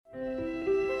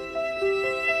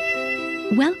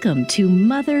Welcome to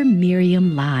Mother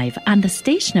Miriam Live on the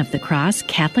Station of the Cross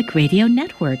Catholic Radio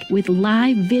Network with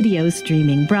live video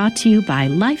streaming brought to you by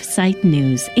LifeSite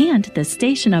News and the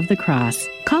Station of the Cross.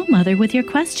 Call Mother with your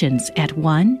questions at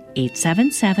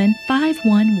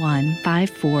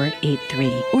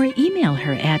 1-877-511-5483 or email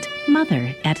her at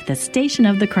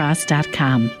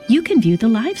mother@thestationofthecross.com. You can view the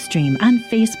live stream on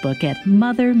Facebook at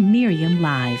Mother Miriam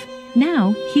Live.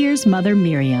 Now, here's Mother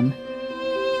Miriam.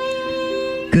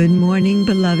 Good morning,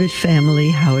 beloved family.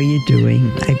 How are you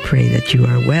doing? I pray that you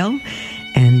are well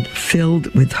and filled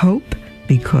with hope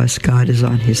because God is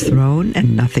on his throne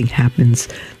and nothing happens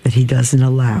that he doesn't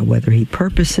allow, whether he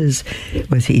purposes,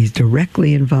 whether he's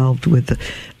directly involved with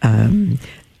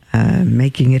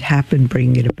making it happen,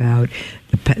 bringing it about.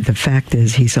 The fact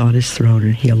is he's on his throne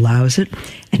and he allows it,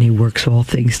 and he works all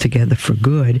things together for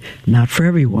good, not for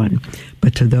everyone,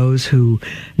 but to those who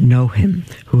know him,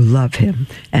 who love him,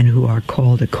 and who are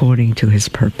called according to his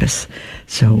purpose.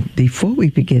 So before we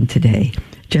begin today,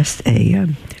 just a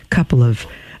couple of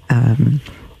one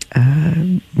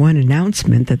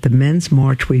announcement that the Men's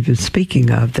March we've been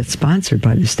speaking of, that's sponsored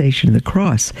by the Station of the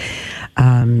Cross,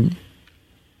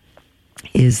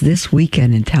 is this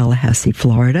weekend in Tallahassee,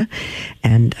 Florida,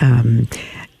 and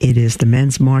it is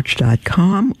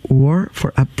themensmarch.com, or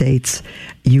for updates,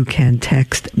 you can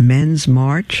text Men's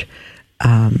March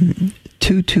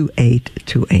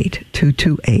 22828,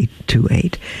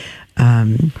 22828.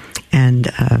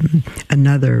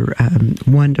 Another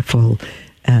wonderful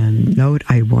note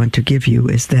I want to give you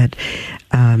is that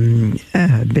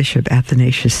Bishop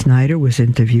Athanasius Snyder was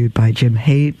interviewed by Jim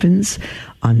Havens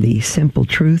on the Simple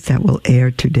Truth that will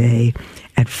air today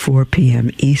at 4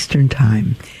 p.m. Eastern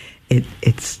Time.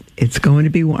 It's going to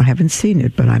be, I haven't seen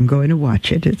it, but I'm going to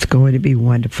watch it. It's going to be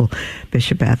wonderful.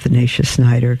 Bishop Athanasius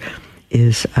Snyder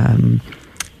is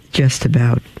just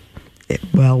about,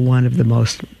 well, one of the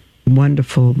most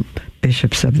wonderful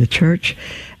bishops of the church.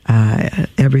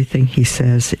 Everything he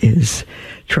says is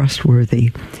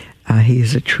trustworthy. He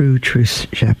is a true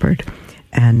shepherd.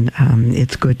 And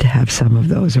it's good to have some of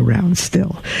those around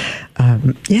still.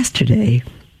 Yesterday,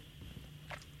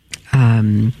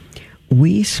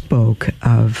 we spoke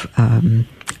of,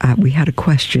 we had a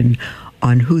question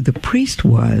on who the priest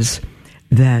was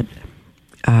that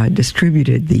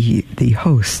distributed the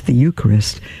host, the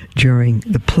Eucharist, during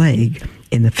the plague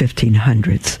in the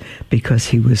 1500s, because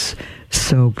he was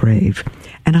so brave.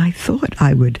 And I thought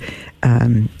I would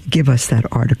give us that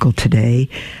article today.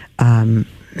 In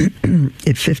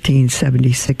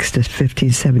 1576 to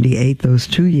 1578, those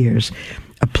 2 years,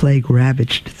 a plague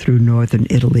ravaged through northern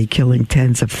Italy, killing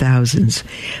tens of thousands.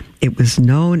 It was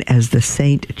known as the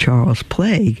St. Charles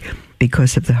Plague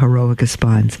because of the heroic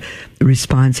response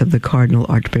of the Cardinal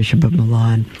Archbishop of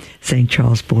Milan, St.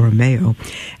 Charles Borromeo.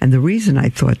 And the reason I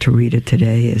thought to read it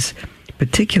today is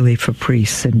particularly for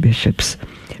priests and bishops,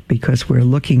 because we're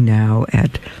looking now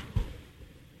at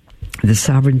the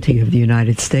sovereignty of the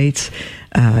United States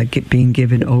being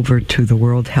given over to the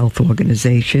World Health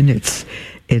Organization. It's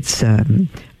a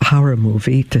horror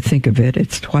movie to think of it.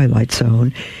 It's Twilight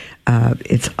Zone.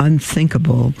 It's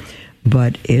unthinkable,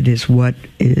 but it is what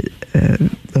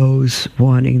those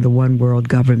wanting the one world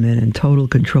government and total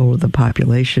control of the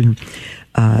population,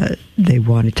 they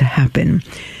want it to happen.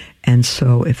 And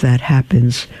so if that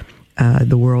happens,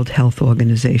 the World Health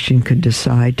Organization could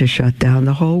decide to shut down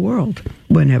the whole world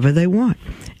whenever they want.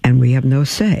 And we have no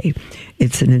say.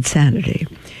 It's an insanity.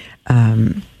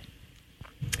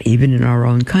 Even in our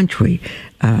own country,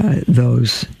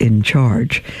 those in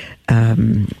charge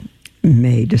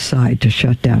may decide to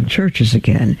shut down churches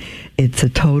again. It's a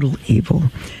total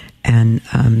evil. And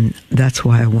that's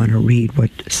why I want to read what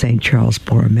St. Charles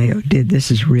Borromeo did. This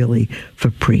is really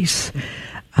for priests.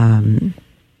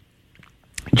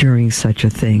 During such a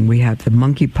thing, we have the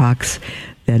monkeypox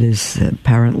that is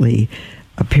apparently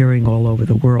appearing all over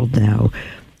the world now.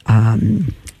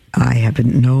 I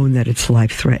haven't known that it's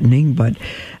life-threatening, but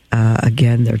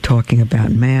again, they're talking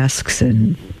about masks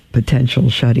and potential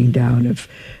shutting down of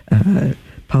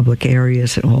public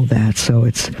areas and all that. So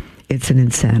it's an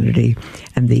insanity.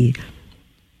 And the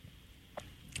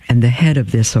head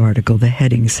of this article, the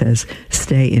heading says,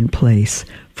 "Stay in place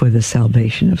for the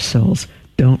salvation of souls.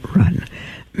 Don't run."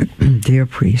 Dear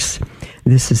priests,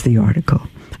 this is the article.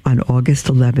 On August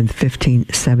 11th,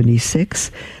 1576,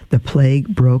 the plague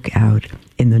broke out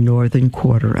in the northern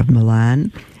quarter of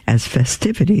Milan as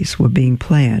festivities were being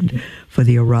planned for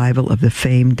the arrival of the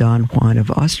famed Don Juan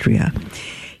of Austria.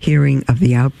 Hearing of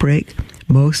the outbreak,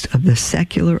 most of the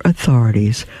secular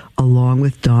authorities, along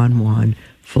with Don Juan,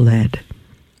 fled.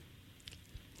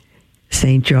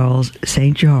 St. Charles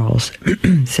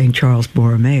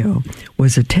Borromeo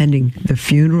was attending the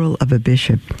funeral of a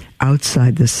bishop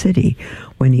outside the city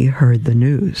when he heard the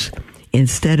news.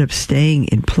 Instead of staying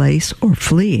in place or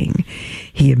fleeing,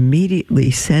 he immediately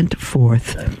set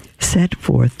forth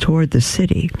toward the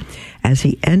city. As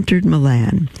he entered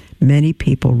Milan, many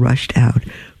people rushed out,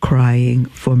 crying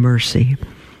for mercy.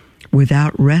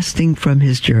 Without resting from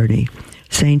his journey,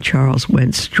 St. Charles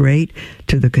went straight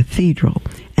to the cathedral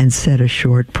and said a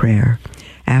short prayer.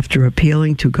 After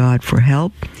appealing to God for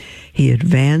help, he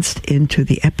advanced into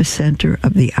the epicenter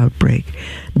of the outbreak,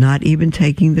 not even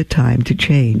taking the time to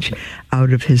change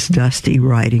out of his dusty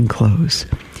riding clothes.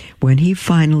 When he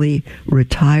finally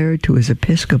retired to his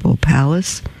episcopal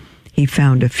palace, he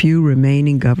found a few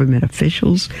remaining government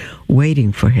officials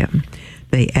waiting for him.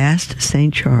 They asked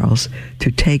St. Charles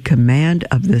to take command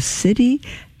of the city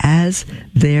as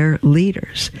their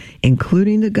leaders,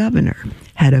 including the governor,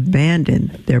 had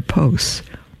abandoned their posts.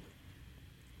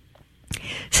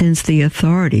 Since the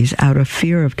authorities, out of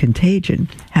fear of contagion,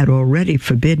 had already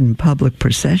forbidden public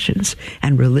processions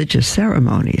and religious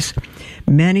ceremonies,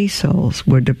 many souls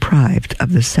were deprived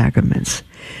of the sacraments.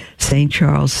 St.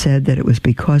 Charles said that it was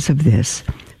because of this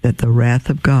that the wrath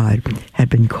of God had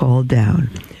been called down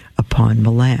upon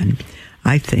Milan.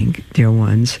 I think, dear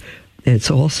ones,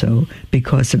 it's also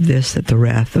because of this that the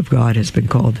wrath of God has been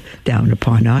called down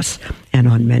upon us and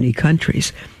on many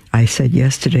countries. I said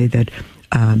yesterday that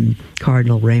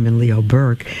Cardinal Raymond Leo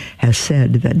Burke has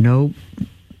said that no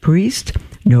priest,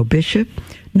 no bishop,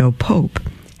 no pope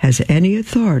has any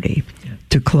authority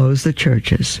to close the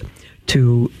churches,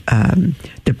 to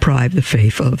deprive the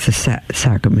faithful of the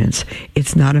sacraments.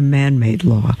 It's not a man-made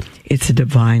law. It's a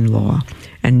divine law.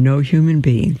 And no human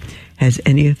being has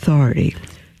any authority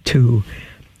to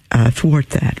thwart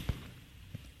that.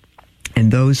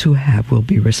 And those who have will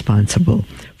be responsible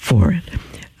for it.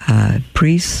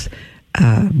 Priests,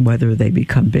 whether they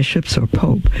become bishops or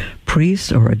pope,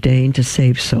 priests are ordained to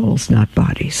save souls, not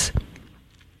bodies.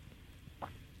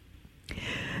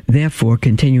 Therefore,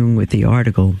 continuing with the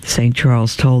article, St.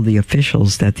 Charles told the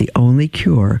officials that the only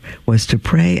cure was to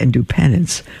pray and do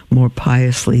penance more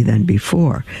piously than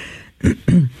before.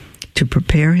 To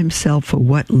prepare himself for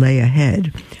what lay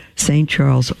ahead, St.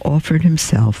 Charles offered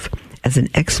himself as an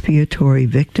expiatory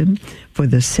victim for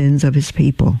the sins of his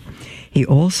people. He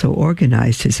also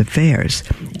organized his affairs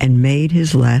and made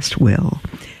his last will.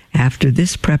 After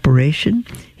this preparation,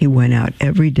 he went out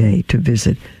every day to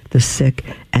visit the sick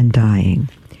and dying.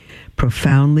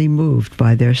 Profoundly moved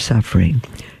by their suffering,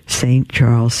 St.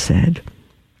 Charles said,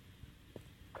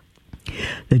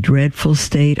 "The dreadful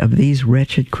state of these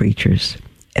wretched creatures,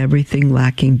 everything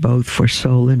lacking both for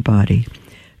soul and body,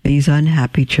 these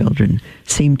unhappy children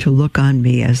seem to look on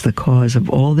me as the cause of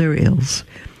all their ills.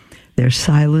 Their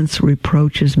silence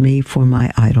reproaches me for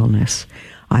my idleness.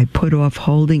 I put off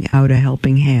holding out a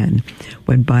helping hand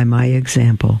when by my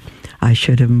example I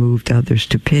should have moved others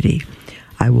to pity.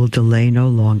 I will delay no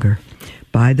longer.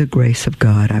 By the grace of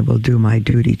God, I will do my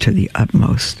duty to the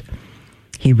utmost."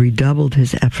 He redoubled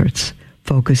his efforts,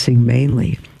 focusing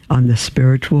mainly on the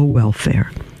spiritual welfare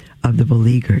of the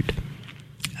beleaguered.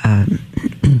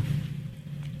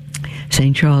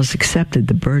 St. Charles accepted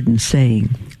the burden, saying,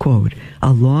 quote,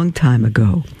 "A long time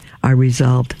ago, I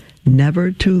resolved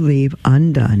never to leave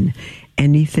undone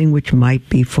anything which might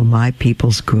be for my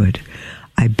people's good.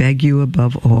 I beg you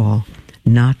above all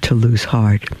not to lose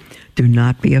heart. Do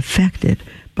not be affected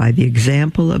by the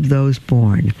example of those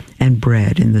born and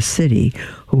bred in the city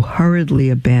who hurriedly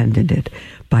abandoned it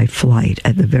by flight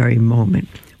at the very moment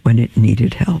when it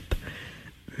needed help."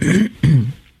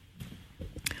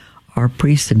 Our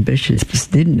priests and bishops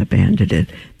didn't abandon it.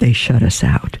 They shut us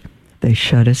out. They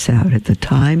shut us out at the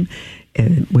time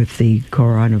with the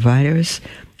coronavirus,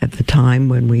 at the time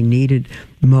when we needed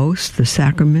most the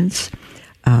sacraments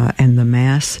and the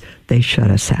Mass. They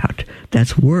shut us out.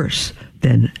 That's worse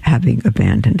than having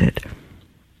abandoned it.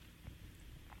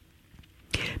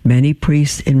 Many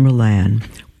priests in Milan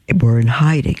were in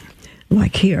hiding,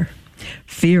 like here,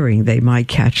 fearing they might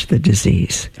catch the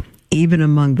disease. Even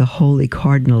among the Holy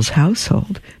Cardinal's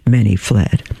household, many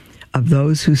fled. Of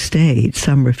those who stayed,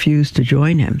 some refused to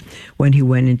join him when he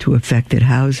went into affected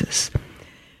houses.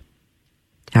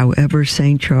 However,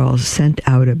 St. Charles sent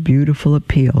out a beautiful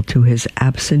appeal to his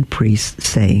absent priests,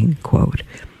 saying, quote,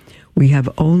 "We have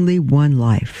only one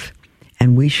life,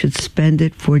 and we should spend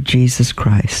it for Jesus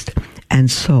Christ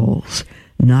and souls,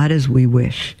 not as we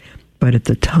wish, but at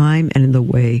the time and in the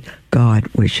way God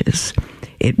wishes.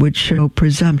 It would show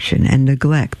presumption and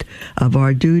neglect of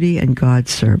our duty and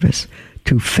God's service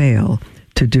to fail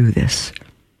to do this."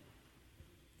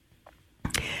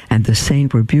 And the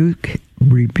saint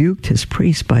rebuked his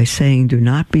priest by saying, "Do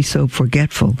not be so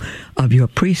forgetful of your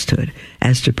priesthood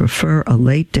as to prefer a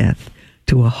late death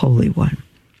to a holy one."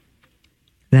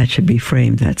 That should be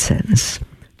framed, that sentence.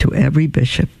 To every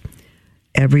bishop,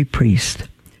 every priest,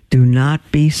 do not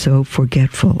be so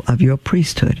forgetful of your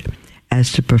priesthood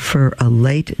as to prefer a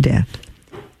late death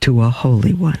to a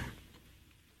holy one.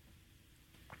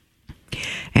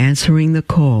 Answering the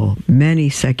call, many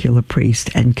secular priests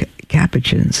and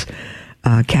Capuchin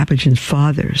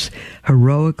fathers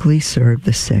heroically served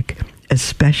the sick,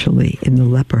 especially in the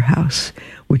leper house,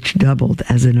 which doubled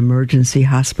as an emergency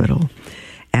hospital.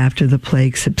 After the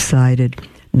plague subsided,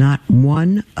 not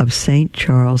one of St.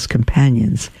 Charles'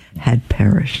 companions had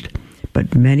perished,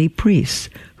 but many priests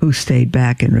who stayed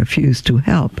back and refused to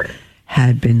help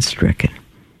had been stricken.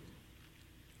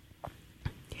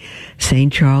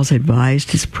 St. Charles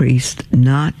advised his priests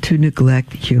not to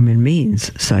neglect human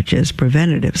means, such as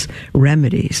preventatives,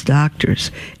 remedies, doctors,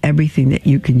 everything that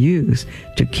you can use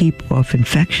to keep off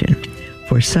infection,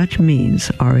 for such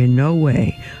means are in no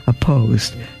way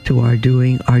opposed to our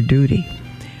doing our duty.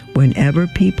 Whenever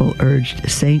people urged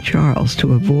St. Charles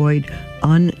to avoid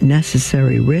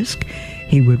unnecessary risk,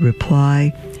 he would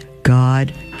reply,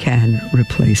 "God can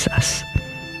replace us."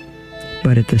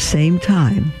 But at the same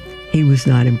time, he was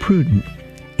not imprudent.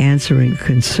 Answering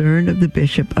concern of the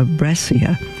Bishop of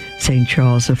Brescia, St.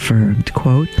 Charles affirmed,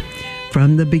 quote,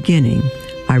 "From the beginning,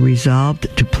 I resolved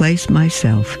to place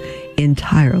myself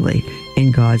entirely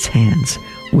in God's hands,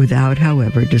 without,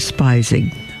 however,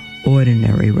 despising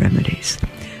ordinary remedies."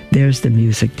 There's the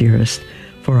music, dearest,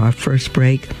 for our first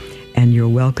break, and you're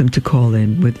welcome to call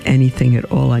in with anything at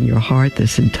all on your heart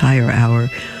this entire hour.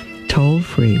 Toll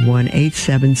free,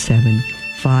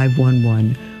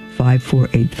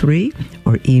 1-877-511-5483,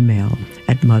 or email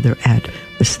at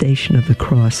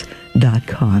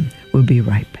mother@thestationofthecross.com. We'll be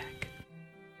right back.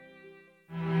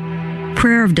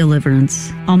 Prayer of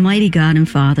Deliverance. Almighty God and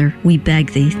Father, we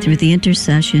beg Thee, through the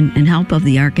intercession and help of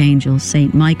the archangels,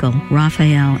 Saint Michael,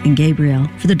 Raphael, and Gabriel,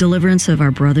 for the deliverance of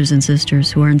our brothers and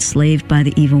sisters who are enslaved by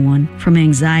the evil one, from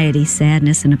anxiety,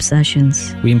 sadness, and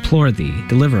obsessions. We implore Thee,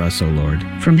 deliver us, O Lord.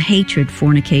 From hatred,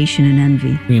 fornication, and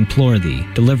envy. We implore Thee,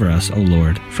 deliver us, O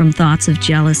Lord. From thoughts of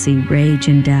jealousy, rage,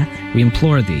 and death. We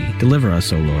implore Thee, deliver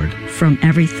us, O Lord. From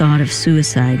every thought of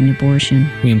suicide and abortion.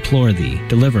 We implore Thee,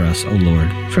 deliver us, O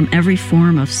Lord. From every form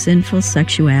of sinful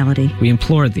sexuality. We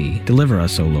implore Thee, deliver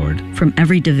us, O Lord. From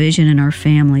every division in our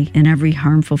family and every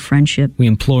harmful friendship. We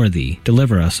implore Thee,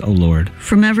 deliver us, O Lord.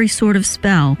 From every sort of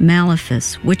spell,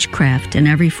 malefice, witchcraft, and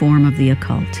every form of the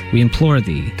occult. We implore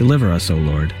Thee, deliver us, O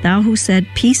Lord. Thou who said,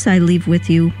 "Peace I leave with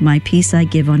you, my peace I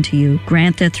give unto you,"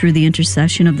 grant that through the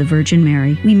intercession of the Virgin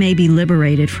Mary, we may be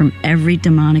liberated from every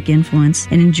demonic influence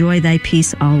and enjoy Thy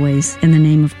peace always. In the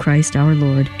name of Christ our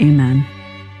Lord. Amen.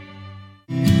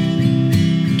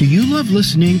 Do you love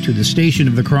listening to the Station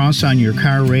of the Cross on your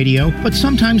car radio, but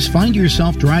sometimes find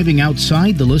yourself driving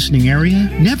outside the listening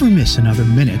area? Never miss another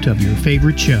minute of your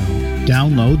favorite show.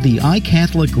 Download the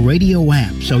iCatholic Radio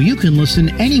app so you can listen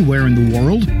anywhere in the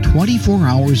world 24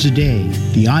 hours a day.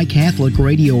 The iCatholic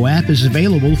Radio app is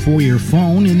available for your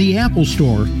phone in the Apple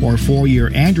Store or for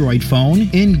your Android phone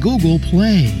in Google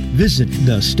Play. Visit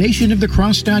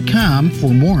thestationofthecross.com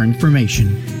for more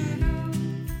information.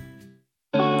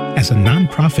 As a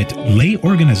nonprofit lay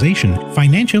organization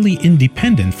financially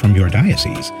independent from your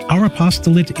diocese, our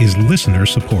apostolate is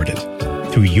listener-supported.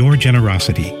 Through your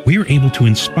generosity, we are able to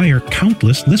inspire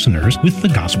countless listeners with the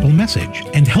gospel message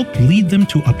and help lead them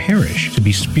to a parish to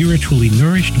be spiritually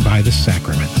nourished by the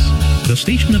sacraments. The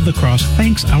Station of the Cross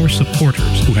thanks our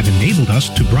supporters who have enabled us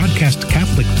to broadcast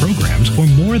Catholic programs for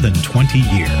more than 20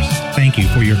 years. Thank you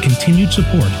for your continued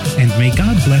support, and may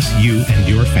God bless you and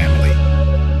your family.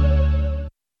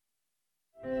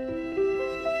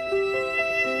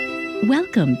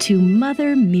 Welcome to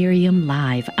Mother Miriam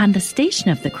Live on the Station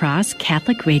of the Cross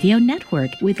Catholic Radio Network,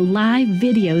 with live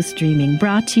video streaming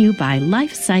brought to you by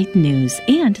LifeSite News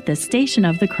and the Station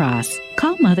of the Cross.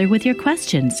 Call Mother with your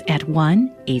questions at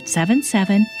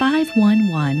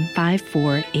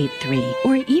 1-877-511-5483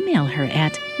 or email her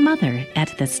at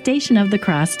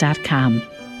mother@thestationofthecross.com.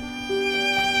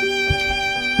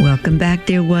 Welcome back,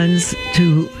 dear ones,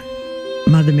 to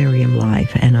Mother Miriam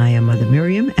Live, and I am Mother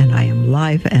Miriam, and I am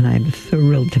live, and I'm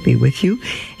thrilled to be with you,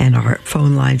 and our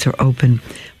phone lines are open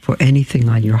for anything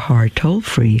on your heart, toll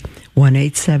free,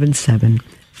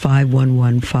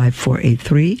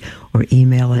 1-877-511-5483, or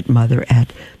email at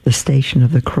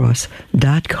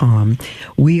mother@thestationofthecross.com.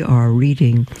 We are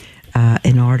reading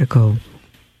an article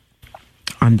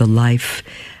on the life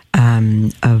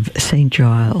of St.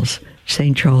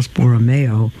 St. Charles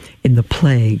Borromeo in the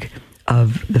plague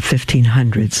of the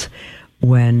 1500s,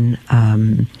 when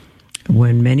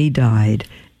many died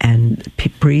and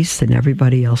priests and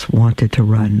everybody else wanted to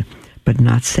run, but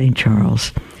not St.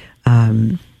 Charles.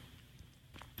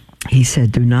 He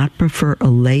said, "Do not prefer a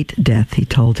late death," he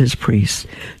told his priests.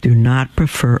 "Do not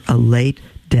prefer a late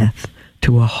death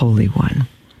to a holy one."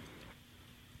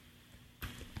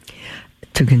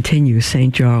 To continue,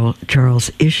 St.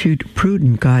 Charles issued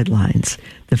prudent guidelines.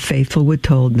 The faithful were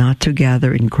told not to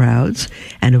gather in crowds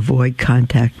and avoid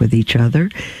contact with each other.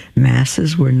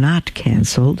 Masses were not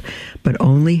canceled, but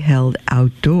only held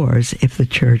outdoors if the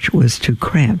church was too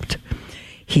cramped.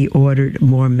 He ordered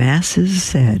more masses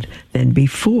said than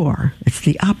before. It's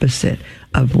the opposite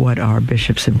of what our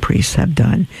bishops and priests have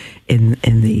done in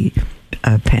the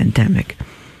pandemic.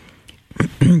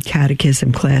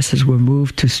 Catechism classes were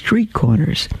moved to street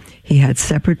corners. He had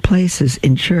separate places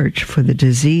in church for the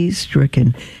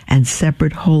disease-stricken and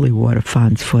separate holy water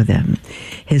fonts for them.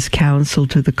 His counsel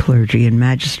to the clergy and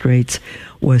magistrates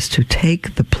was to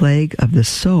take the plague of the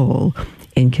soul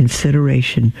in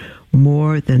consideration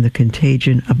more than the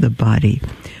contagion of the body,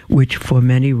 which for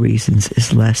many reasons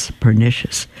is less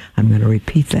pernicious. I'm going to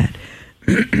repeat that.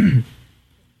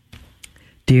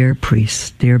 Dear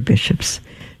priests, dear bishops,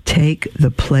 take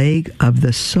the plague of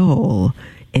the soul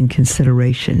in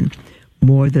consideration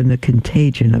more than the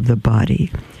contagion of the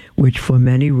body, which for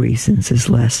many reasons is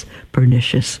less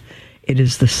pernicious. It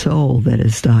is the soul that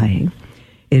is dying.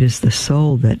 It is the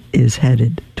soul that is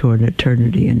headed toward an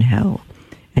eternity in hell.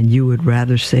 And you would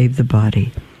rather save the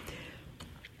body.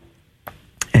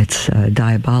 It's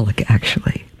diabolic,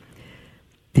 actually.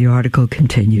 The article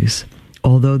continues.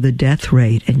 Although the death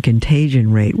rate and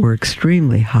contagion rate were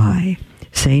extremely high,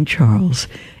 St. Charles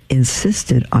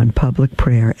insisted on public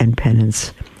prayer and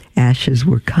penance. Ashes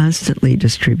were constantly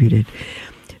distributed.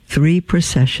 3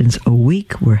 processions a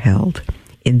week were held.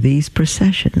 In these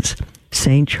processions,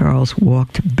 St. Charles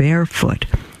walked barefoot,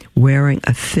 wearing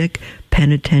a thick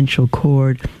penitential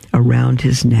cord around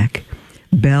his neck.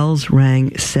 Bells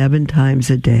rang 7 times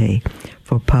a day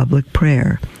for public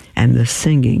prayer and the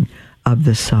singing of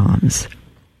the Psalms.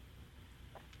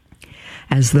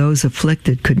 As those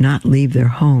afflicted could not leave their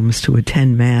homes to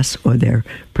attend Mass or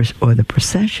the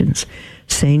processions,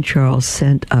 St. Charles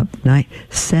set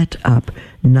up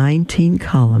 19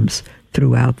 columns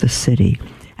throughout the city.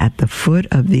 At the foot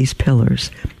of these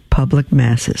pillars, public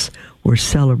Masses were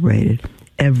celebrated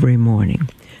every morning.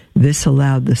 This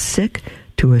allowed the sick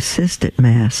to assist at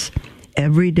Mass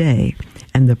every day,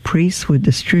 and the priests would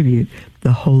distribute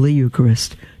the Holy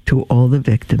Eucharist to all the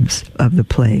victims of the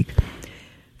plague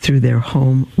through their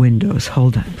home windows.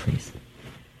 Hold on, please.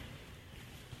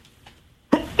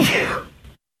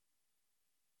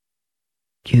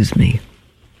 Excuse me.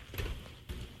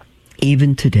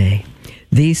 Even today,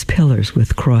 these pillars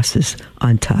with crosses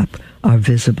on top are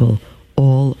visible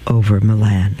all over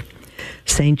Milan.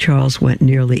 St. Charles went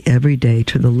nearly every day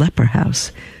to the leper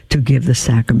house to give the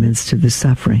sacraments to the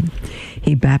suffering.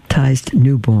 He baptized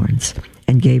newborns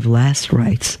and gave last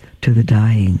rites to the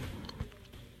dying.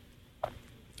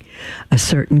 A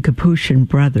certain Capuchin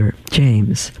brother,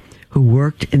 James, who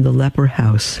worked in the leper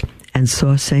house and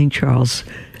saw St. Charles,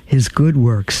 his good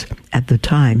works at the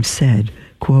time, said,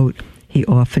 quote, "He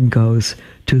often goes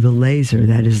to the laser,"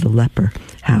 that is the leper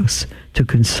house, "to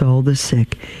console the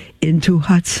sick, into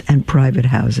huts and private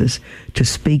houses to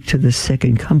speak to the sick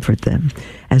and comfort them,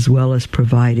 as well as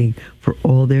providing for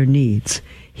all their needs.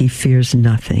 He fears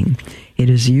nothing. It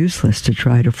is useless to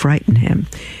try to frighten him.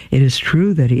 It is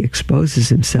true that he exposes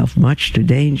himself much to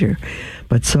danger,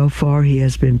 but so far he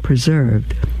has been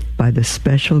preserved by the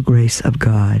special grace of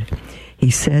God.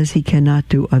 He says he cannot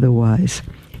do otherwise.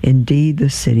 Indeed, the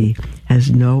city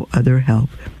has no other help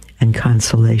and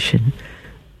consolation."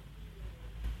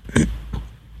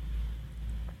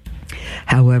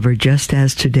 However, just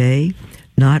as today,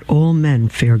 not all men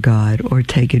fear God or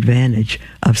take advantage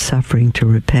of suffering to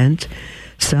repent,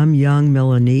 some young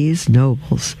Milanese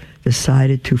nobles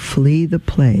decided to flee the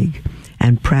plague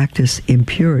and practice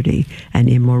impurity and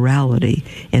immorality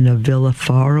in a villa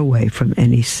far away from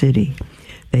any city.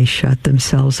 They shut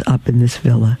themselves up in this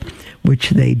villa,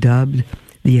 which they dubbed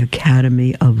the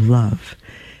Academy of Love.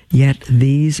 Yet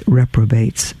these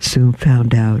reprobates soon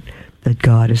found out that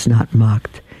God is not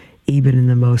mocked. Even in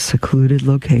the most secluded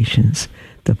locations,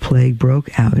 the plague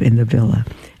broke out in the villa,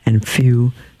 and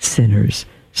few sinners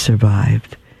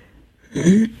survived.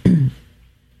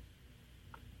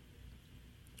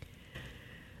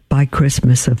 By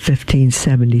Christmas of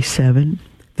 1577,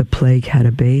 the plague had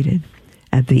abated.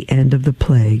 At the end of the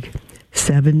plague,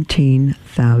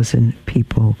 17,000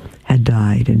 people had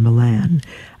died in Milan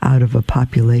out of a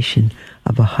population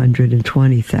of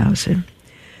 120,000.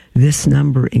 This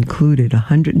number included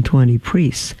 120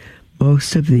 priests.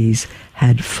 Most of these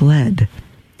had fled.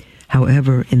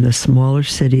 However, in the smaller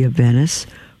city of Venice,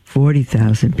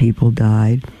 40,000 people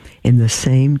died in the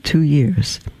same 2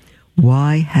 years.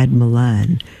 Why had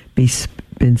Milan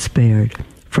been spared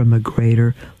from a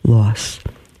greater loss?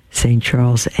 St.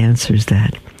 Charles answers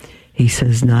that. He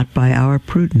says, not by our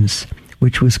prudence,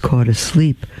 which was caught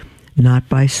asleep, not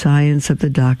by science of the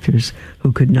doctors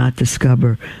who could not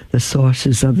discover the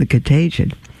sources of the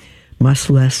contagion, much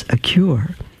less a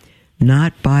cure,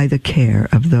 not by the care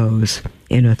of those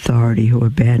in authority who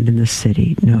abandoned the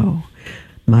city. No,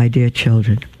 my dear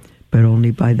children, but only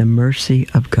by the mercy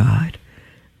of God.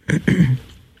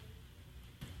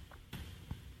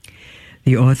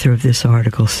 The author of this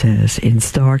article says, in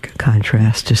stark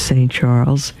contrast to St.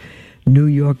 Charles, New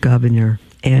York Governor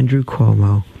Andrew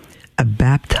Cuomo, a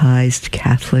baptized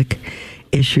Catholic,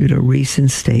 issued a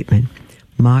recent statement,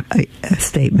 a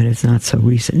statement is not so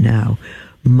recent now,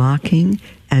 mocking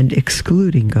and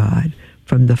excluding God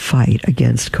from the fight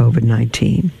against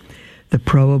COVID-19. The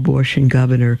pro-abortion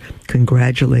governor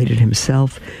congratulated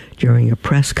himself during a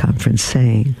press conference,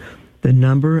 saying, the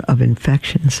number of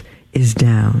infections is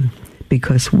down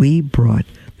because we brought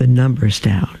the numbers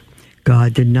down.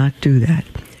 God did not do that.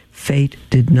 Fate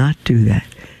did not do that.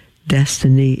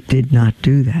 Destiny did not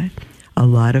do that. A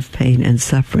lot of pain and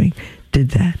suffering did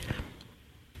that.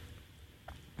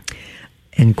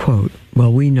 End quote.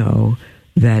 Well, we know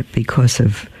that because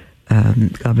of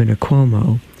Governor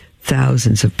Cuomo,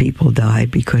 thousands of people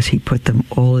died because he put them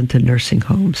all into nursing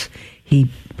homes. He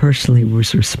personally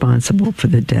was responsible for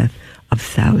the death of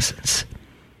thousands.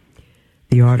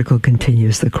 The article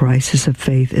continues, the crisis of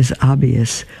faith is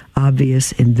obvious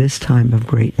in this time of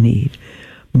great need.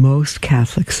 Most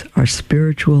Catholics are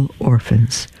spiritual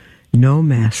orphans. No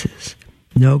masses,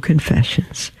 no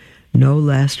confessions, no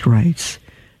last rites,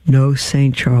 no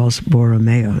St. Charles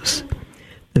Borromeos.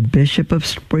 The Bishop of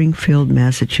Springfield,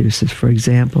 Massachusetts, for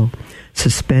example,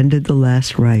 suspended the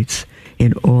last rites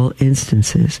in all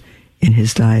instances in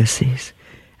his diocese.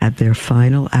 At their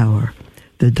final hour,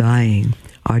 the dying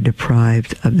are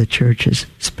deprived of the Church's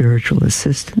spiritual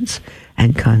assistance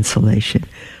and consolation.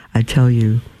 I tell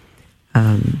you,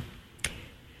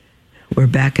 we're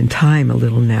back in time a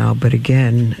little now, but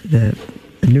again, the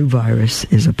new virus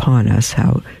is upon us.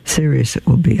 How serious it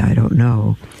will be, I don't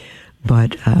know.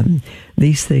 But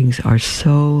these things are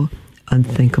so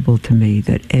unthinkable to me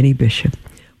that any bishop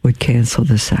would cancel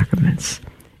the sacraments,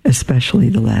 especially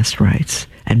the last rites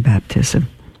and baptism.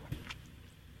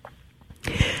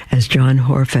 As John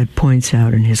Horfett points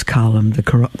out in his column, the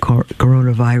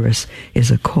coronavirus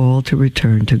is a call to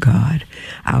return to God.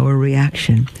 Our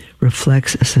reaction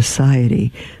reflects a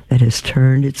society that has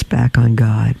turned its back on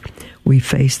God. We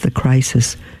face the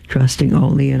crisis trusting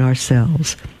only in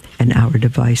ourselves and our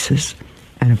devices.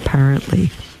 And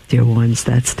apparently, dear ones,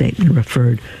 that statement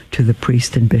referred to the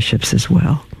priests and bishops as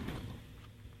well.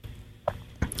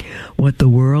 What the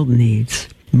world needs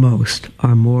most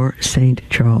are more St.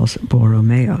 Charles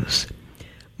Borromeos,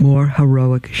 more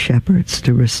heroic shepherds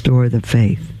to restore the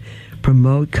faith,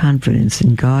 promote confidence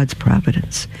in God's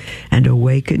providence, and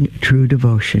awaken true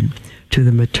devotion to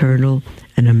the maternal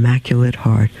and immaculate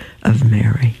heart of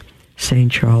Mary.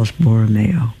 St. Charles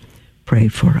Borromeo, pray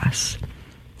for us.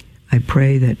 I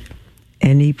pray that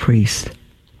any priest,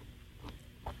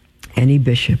 any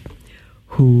bishop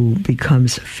who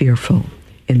becomes fearful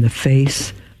in the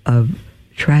face of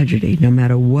tragedy, no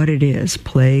matter what it is,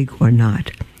 plague or not,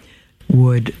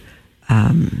 would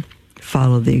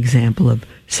follow the example of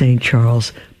St.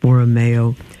 Charles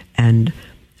Borromeo and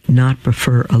not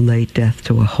prefer a late death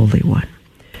to a holy one.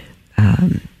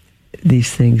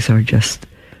 These things are just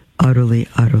utterly,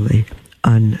 utterly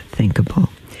unthinkable.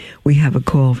 We have a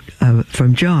call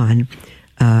from John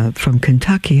from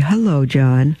Kentucky. Hello,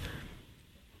 John.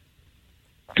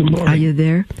 Good morning. Are you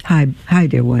there? Hi,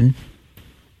 dear one.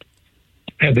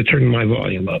 I had to turn my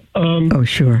volume up. Oh,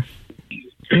 sure.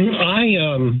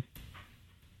 I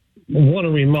want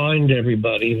to remind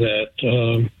everybody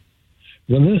that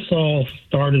when this all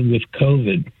started with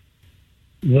COVID,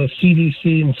 the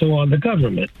CDC and so on, the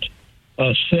government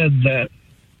said that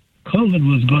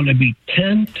COVID was going to be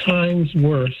 10 times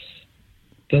worse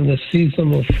than the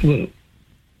seasonal flu.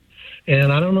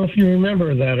 And I don't know if you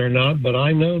remember that or not, but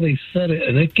I know they said it,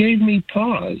 and it gave me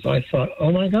pause. I thought,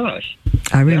 oh my gosh,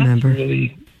 I remember.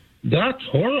 That's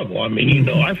horrible. I mean,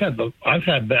 I've had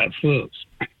bad flus,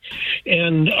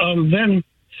 and then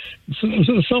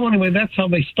so anyway, that's how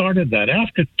they started that.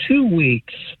 After 2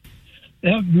 weeks,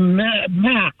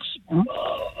 max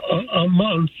a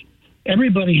month,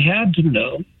 everybody had to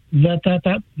know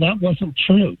that wasn't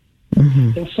true.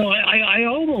 Mm-hmm. And so I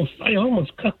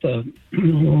almost cut the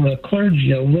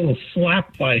clergy a little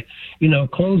slack by,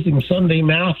 closing Sunday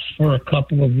Mass for a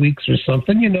couple of weeks or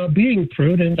something, being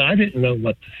prudent. I didn't know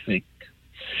what to think.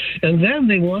 And then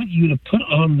they want you to put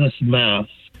on this mask.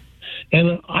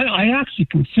 And I actually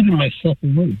consider myself a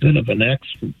little bit of an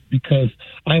expert because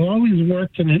I've always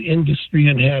worked in an industry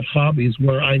and had hobbies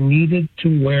where I needed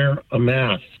to wear a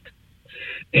mask.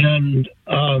 And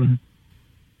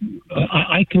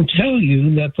I can tell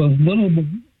you that those little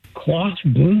cloth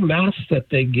blue masks that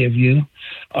they give you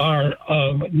are,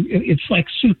 it's like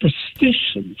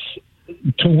superstitions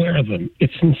to wear them.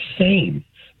 It's insane.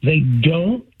 They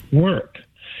don't work.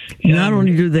 Not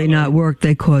only do they not work,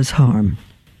 they cause harm.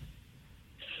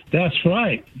 That's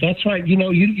right. That's right.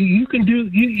 You can do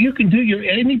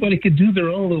anybody could do their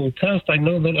own little test. I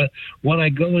know that when I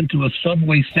go into a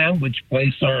Subway sandwich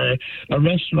place or a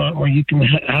restaurant where you can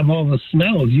have all the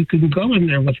smells, you can go in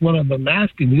there with one of the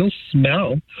masks and you'll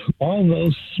smell all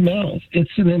those smells.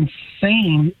 It's an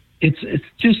insane. It's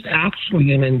just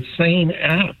actually an insane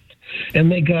act.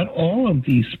 And they got all of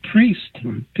these priests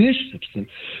and bishops and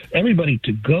everybody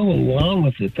to go along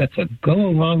with it. That's a go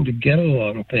along to get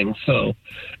along thing. So,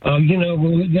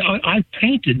 I've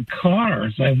painted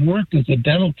cars. I've worked as a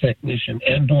dental technician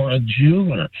and or a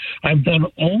jeweler. I've done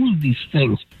all of these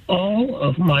things all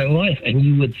of my life. And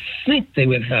you would think they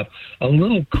would have a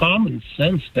little common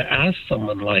sense to ask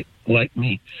someone like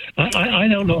me. I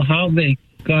don't know how they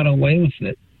got away with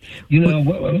it.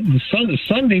 The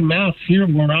Sunday Mass here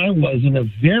where I was in a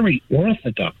very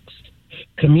Orthodox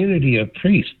community of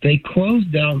priests, they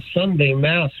closed down Sunday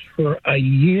Mass for a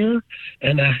year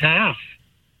and a half.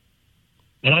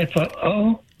 And I thought,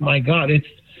 oh, my God, it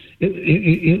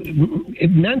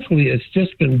mentally it's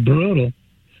just been brutal.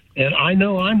 And I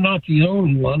know I'm not the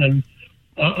only one, and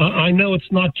I know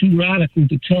it's not too radical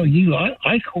to tell you.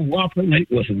 I cooperate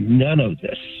with none of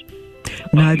this.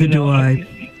 Neither do I.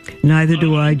 Neither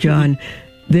do I, John.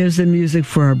 There's the music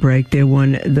for our break.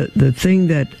 The thing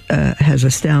that has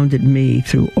astounded me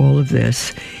through all of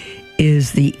this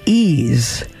is the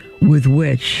ease with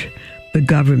which the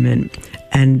government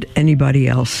and anybody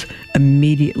else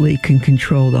immediately can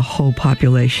control the whole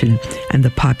population, and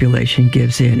the population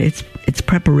gives in. It's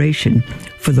preparation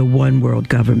for the one world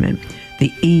government.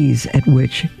 The ease at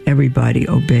which everybody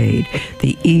obeyed,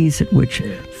 the ease at which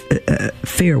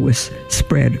fear was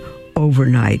spread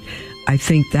overnight. I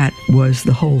think that was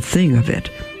the whole thing of it,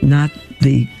 not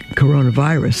the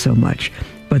coronavirus so much,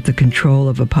 but the control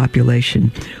of a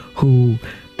population who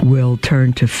will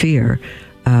turn to fear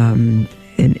in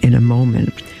a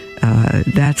moment.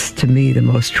 That's, to me, the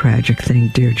most tragic thing,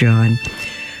 dear John.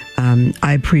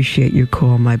 I appreciate your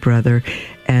call, my brother,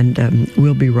 and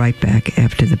we'll be right back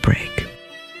after the break.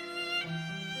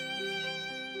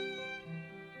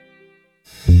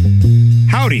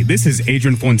 Howdy, this is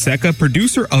Adrian Fonseca,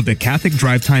 producer of the Catholic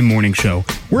Drive Time Morning Show.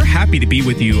 We're happy to be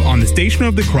with you on the Station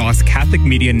of the Cross Catholic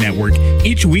Media Network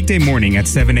each weekday morning at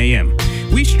 7 a.m.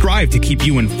 We strive to keep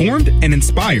you informed and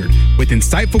inspired with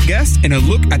insightful guests and a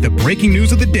look at the breaking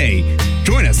news of the day.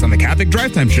 Join us on the Catholic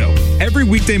Drive Time Show every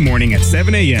weekday morning at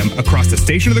 7 a.m. across the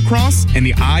Station of the Cross and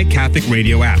the iCatholic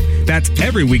Radio app. That's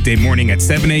every weekday morning at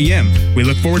 7 a.m. We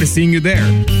look forward to seeing you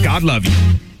there. God love you.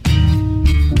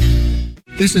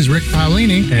 This is Rick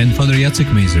Paolini and Father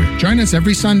Jacek Mazer. Join us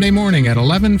every Sunday morning at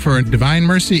 11 for Divine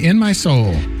Mercy in My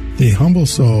Soul. The humble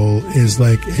soul is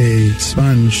like a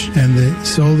sponge, and the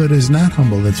soul that is not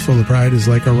humble, that's full of pride, is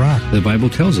like a rock. The Bible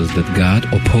tells us that God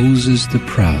opposes the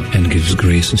proud and gives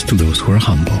graces to those who are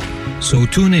humble. So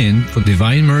tune in for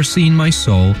Divine Mercy in My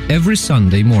Soul every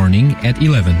Sunday morning at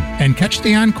 11. And catch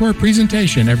the encore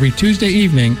presentation every Tuesday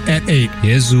evening at 8.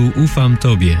 Jezu, ufam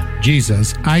Tobie.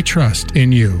 Jesus, I trust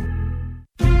in you.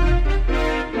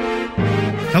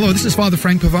 Hello, this is Father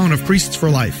Frank Pavone of Priests for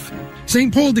Life.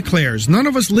 St. Paul declares, none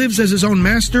of us lives as his own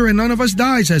master and none of us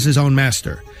dies as his own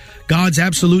master. God's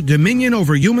absolute dominion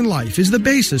over human life is the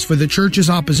basis for the Church's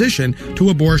opposition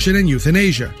to abortion and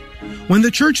euthanasia. When the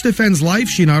Church defends life,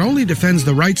 she not only defends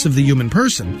the rights of the human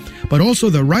person, but also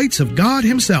the rights of God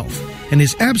himself and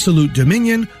his absolute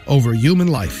dominion over human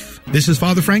life. This is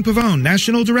Father Frank Pavone,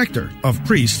 National Director of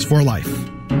Priests for Life.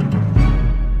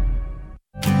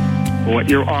 What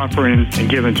you're offering and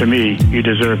giving to me, you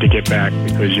deserve to get back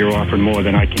because you're offering more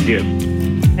than I can give.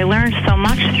 I learned so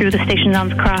much through the Station on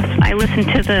the Cross. I listen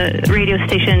to the radio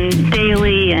station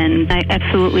daily, and I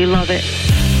absolutely love it.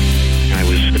 I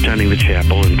was attending the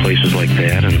chapel and places like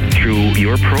that, and through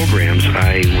your programs,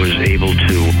 I was able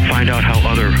to find out how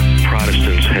other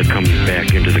Protestants had come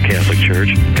back into the Catholic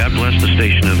Church. God bless the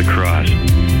Station of the Cross.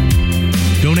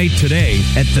 Donate today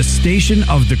at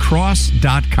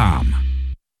thestationofthecross.com.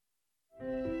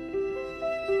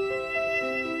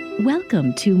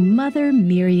 Welcome to Mother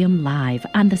Miriam Live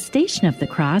on the Station of the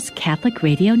Cross Catholic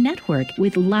Radio Network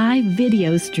with live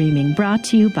video streaming brought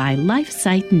to you by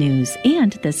LifeSite News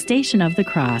and the Station of the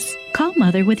Cross. Call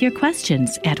Mother with your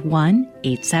questions at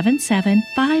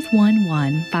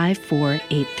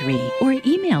 1-877-511-5483 or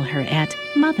email her at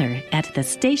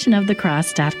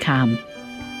mother@thestationofthecross.com.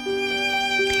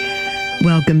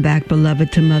 Welcome back,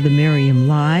 beloved, to Mother Miriam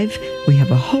Live. We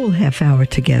have a whole half hour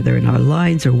together and our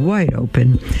lines are wide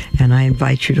open, and I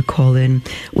invite you to call in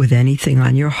with anything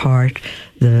on your heart.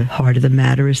 The heart of the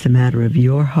matter is the matter of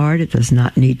your heart. It does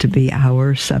not need to be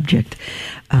our subject.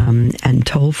 And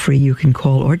toll free, you can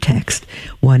call or text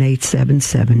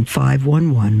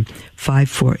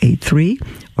 1-877-511-5483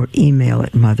 or email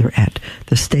at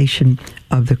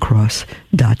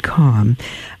mother@thestationofthecross.com.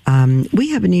 We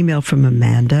have an email from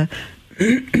Amanda.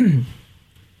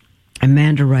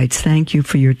 Amanda writes, "Thank you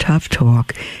for your tough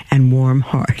talk and warm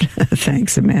heart."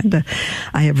 Thanks, Amanda.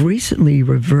 "I have recently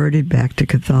reverted back to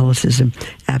Catholicism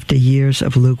after years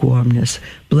of lukewarmness.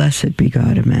 Blessed be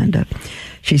God, Amanda."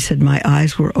 She said, "My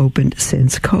eyes were opened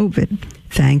since COVID.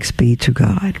 Thanks be to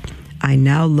God. I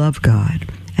now love God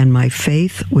and my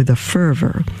faith with a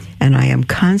fervor, and I am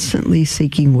constantly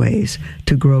seeking ways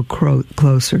to grow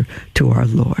closer to our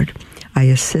Lord. I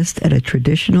assist at a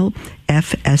traditional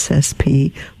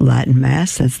FSSP Latin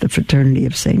Mass. That's the Fraternity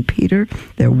of St. Peter.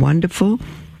 They're wonderful.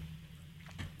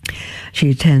 She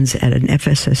attends at an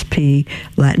FSSP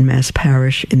Latin Mass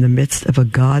parish in the midst of a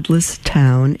godless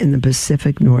town in the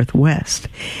Pacific Northwest.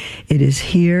 It is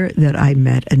here that I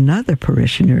met another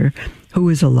parishioner who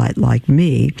is a lot like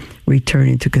me,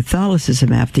 returning to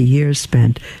Catholicism after years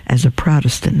spent as a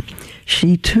Protestant.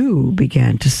 She too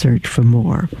began to search for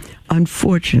more.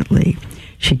 Unfortunately,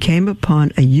 she came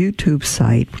upon a YouTube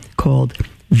site called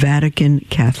Vatican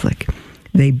Catholic.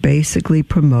 They basically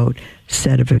promote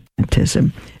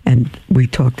sedevacantism, and we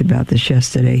talked about this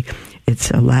yesterday.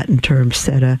 It's a Latin term,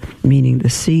 sede, meaning the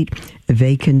seat,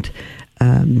 vacant.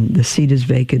 The seat is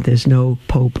vacant. There's no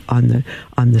pope on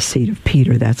the seat of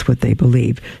Peter. That's what they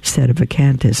believe,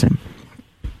 sedevacantism.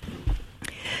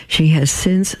 She has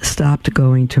since stopped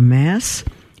going to Mass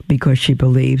because she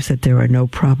believes that there are no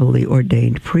properly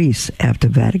ordained priests after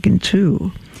Vatican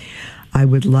II. I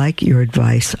would like your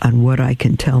advice on what I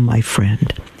can tell my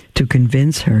friend to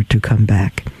convince her to come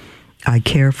back. I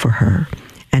care for her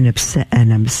and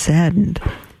am saddened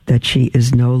that she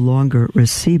is no longer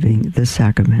receiving the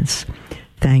sacraments.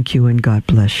 Thank you and God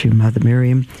bless you, Mother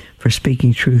Miriam, for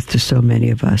speaking truth to so many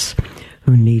of us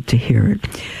who need to hear it.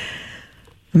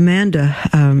 Amanda,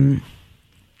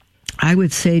 I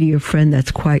would say to your friend that's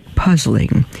quite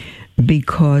puzzling,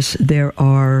 because there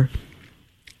are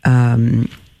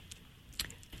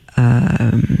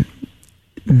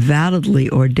validly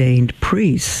ordained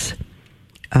priests,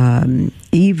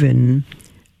 even,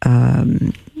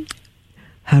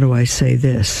 how do I say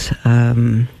this?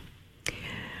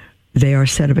 They are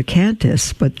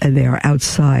sedevacantists, but they are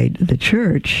outside the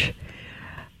church,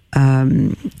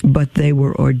 but they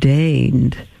were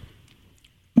ordained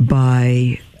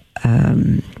by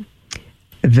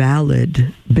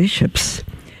valid bishops.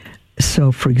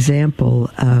 So, for example,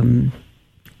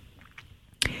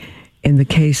 in the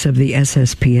case of the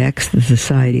SSPX, the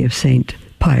Society of St.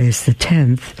 Pius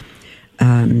X,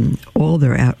 all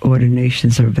their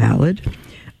ordinations are valid.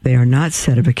 They are not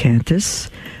sedevacantists.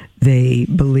 They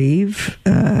believe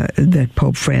that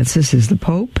Pope Francis is the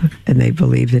Pope, and they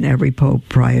believed in every Pope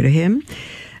prior to him.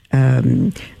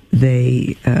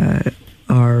 They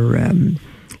are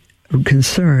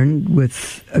concerned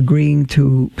with agreeing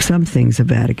to some things of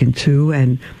Vatican II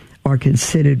and are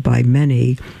considered by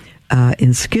many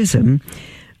in schism,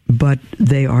 but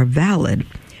they are valid.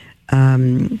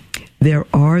 There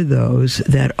are those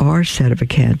that are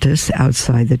sedevacantists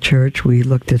outside the church. We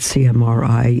looked at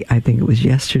CMRI, I think it was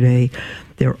yesterday.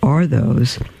 There are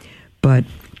those, but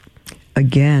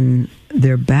again,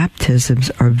 their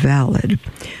baptisms are valid.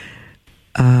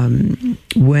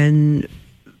 When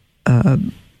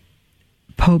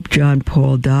Pope John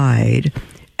Paul died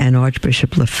and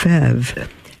Archbishop Lefebvre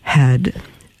had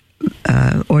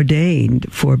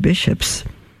ordained 4 bishops,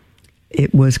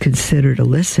 it was considered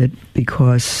illicit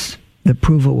because the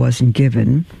approval wasn't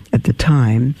given at the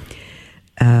time.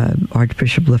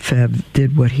 Archbishop Lefebvre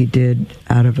did what he did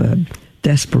out of a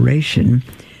desperation.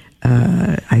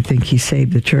 I think he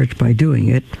saved the church by doing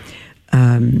it.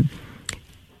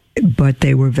 But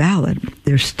they were valid.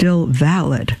 They're still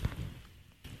valid.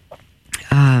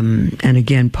 And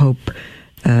again, Pope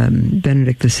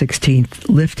Benedict XVI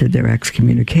lifted their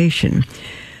excommunication,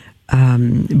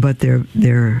 but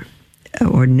their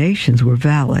ordinations were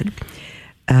valid.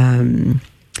 There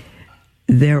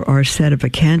are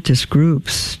sedevacantist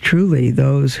groups, truly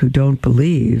those who don't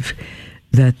believe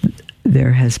that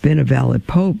there has been a valid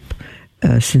pope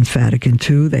since Vatican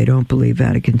II. They don't believe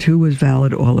Vatican II was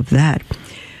valid, all of that.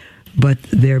 But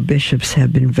their bishops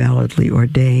have been validly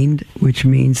ordained, which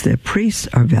means their priests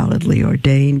are validly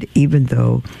ordained, even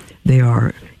though they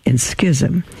are in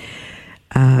schism.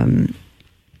 I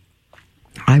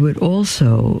would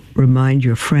also remind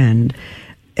your friend,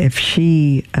 if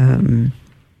she,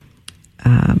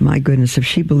 my goodness, if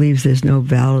she believes there's no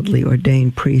validly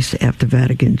ordained priest after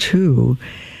Vatican II,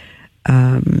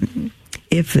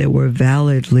 if there were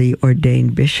validly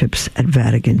ordained bishops at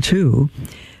Vatican II,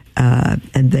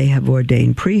 and they have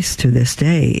ordained priests to this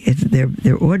day,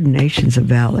 their ordinations are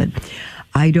valid.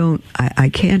 I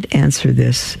can't answer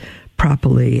this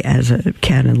properly as a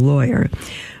canon lawyer,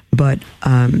 but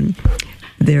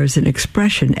there's an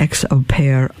expression, ex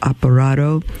opere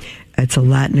operato. It's a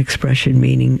Latin expression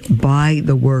meaning by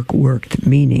the work worked,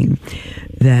 meaning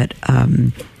that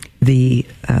the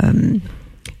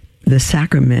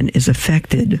sacrament is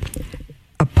affected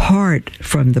apart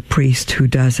from the priest who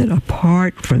does it,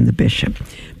 apart from the bishop,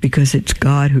 because it's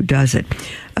God who does it.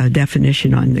 A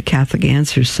definition on the Catholic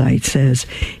Answers site says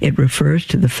it refers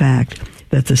to the fact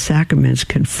that the sacraments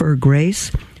confer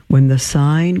grace when the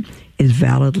sign is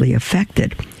validly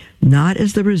affected, not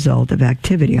as the result of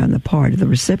activity on the part of the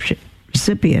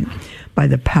recipient, but by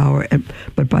the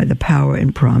power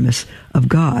and promise of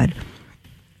God.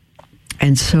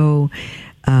 And so,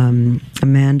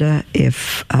 Amanda,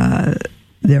 if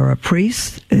there are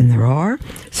priests, and there are,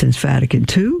 since Vatican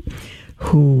II,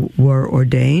 who were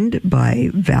ordained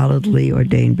by validly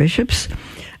ordained bishops,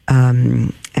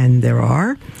 and there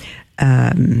are,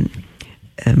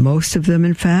 most of them,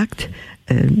 in fact,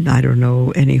 and I don't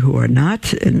know any who are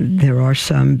not, and there are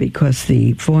some because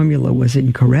the formula was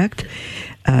incorrect,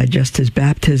 just as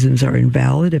baptisms are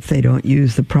invalid if they don't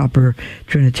use the proper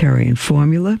Trinitarian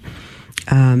formula.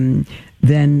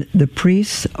 Then the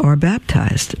priests are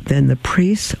baptized.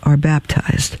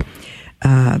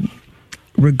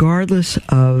 Regardless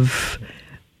of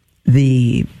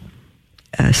the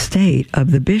state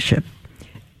of the bishop,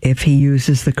 if he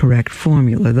uses the correct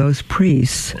formula, those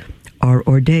priests are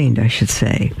ordained, I should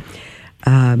say.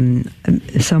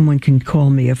 Someone can call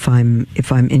me if I'm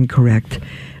incorrect,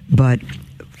 but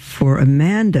for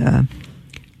Amanda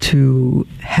to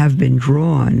have been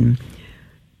drawn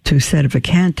to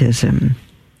sedevacantism,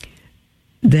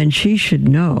 then she should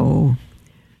know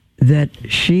that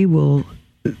she will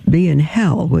be in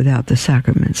hell without the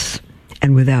sacraments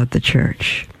and without the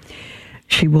church.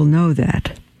 She will know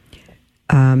that.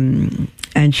 And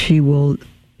she will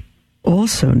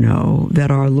also know that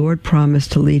our Lord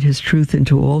promised to lead his truth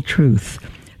into all truth,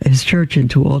 his church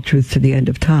into all truth to the end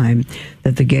of time,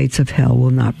 that the gates of hell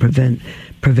will not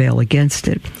prevail against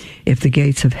it. If the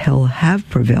gates of hell have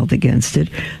prevailed against it,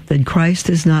 then Christ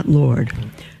is not Lord.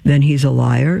 Then he's a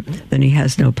liar, then he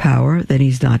has no power, then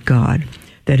he's not God,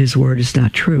 that his word is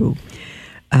not true.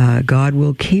 God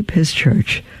will keep his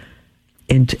church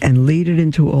and lead it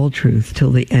into all truth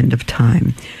till the end of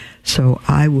time. So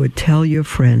I would tell your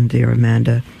friend, dear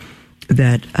Amanda,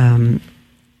 that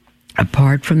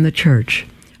apart from the church,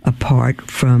 apart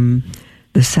from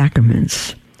the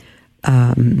sacraments,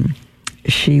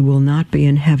 she will not be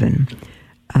in heaven.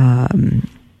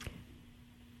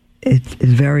 It's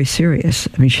very serious.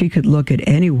 I mean, she could look at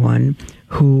any group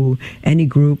who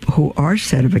are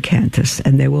sedevacantists,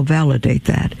 and they will validate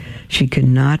that. She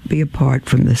cannot be apart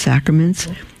from the sacraments.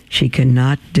 She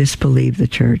cannot disbelieve the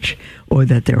church or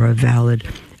that there are valid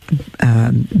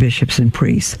bishops and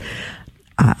priests.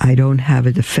 I don't have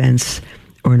a defense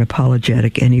or an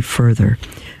apologetic any further,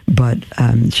 but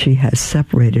she has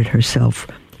separated herself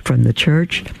from the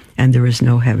church, and there is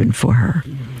no heaven for her.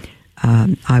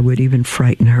 I would even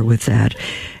frighten her with that.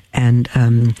 And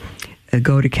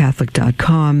go to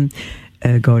Catholic.com,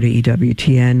 go to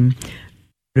EWTN,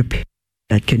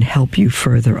 that can help you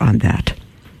further on that.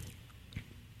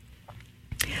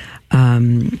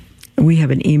 We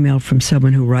have an email from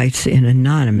someone who writes in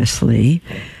anonymously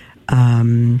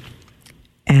and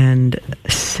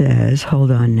says,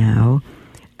 hold on now,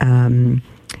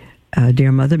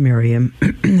 Dear Mother Miriam,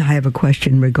 I have a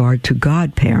question in regard to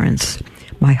godparents.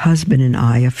 My husband and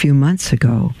I, a few months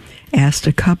ago, asked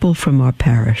a couple from our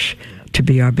parish to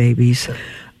be our baby's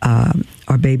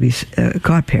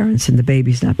godparents, and the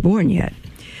baby's not born yet.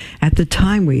 At the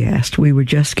time we asked, we were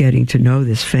just getting to know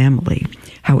this family.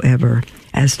 However,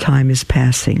 as time is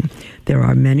passing, there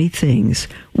are many things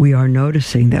we are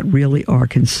noticing that really are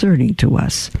concerning to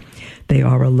us. They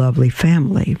are a lovely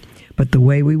family, but the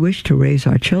way we wish to raise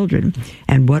our children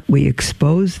and what we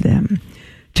expose them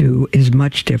to is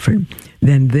much different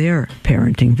than their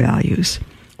parenting values.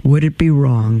 Would it be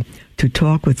wrong to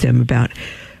talk with them about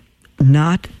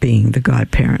not being the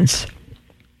godparents?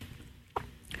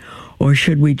 Or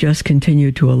should we just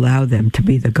continue to allow them to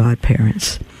be the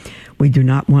godparents? We do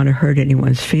not want to hurt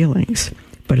anyone's feelings,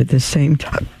 but at the same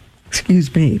time,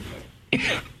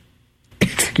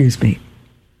 excuse me,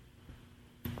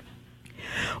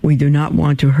 we do not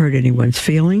want to hurt anyone's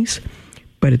feelings,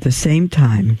 but at the same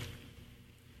time,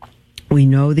 we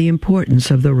know the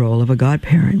importance of the role of a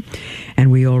godparent,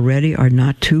 and we already are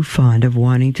not too fond of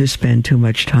wanting to spend too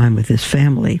much time with this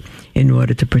family in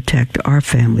order to protect our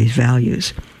family's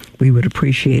values. We would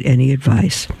appreciate any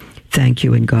advice. Thank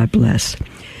you, and God bless.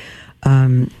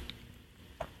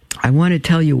 I want to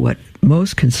tell you what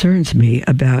most concerns me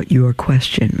about your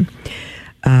question.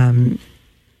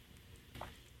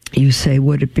 You say,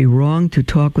 would it be wrong to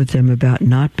talk with them about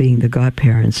not being the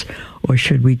godparents, or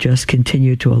should we just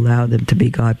continue to allow them to be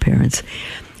godparents?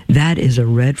 That is a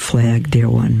red flag, dear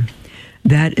one.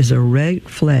 That is a red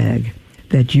flag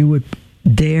that you would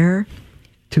dare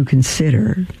to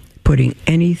consider putting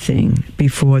anything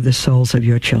before the souls of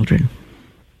your children.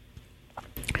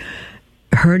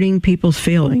 Hurting people's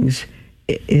feelings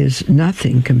is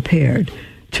nothing compared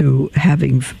to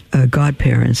having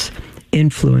godparents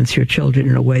influence your children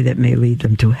in a way that may lead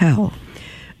them to hell.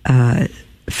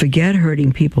 Forget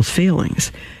hurting people's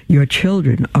feelings. Your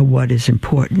children are what is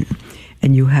important,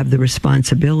 and you have the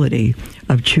responsibility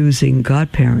of choosing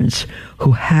godparents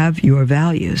who have your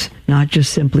values, not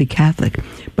just simply Catholic,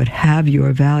 but have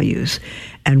your values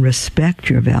and respect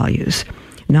your values.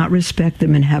 Not respect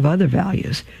them and have other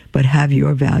values, but have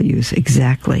your values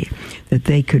exactly, that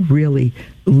they could really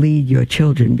lead your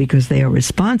children, because they are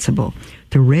responsible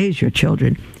to raise your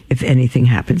children if anything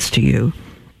happens to you.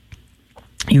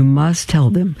 You must tell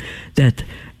them that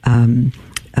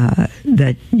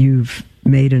that you've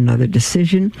made another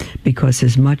decision, because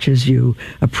as much as you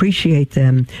appreciate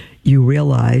them, you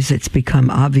realize it's become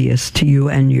obvious to you,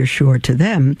 and you're sure to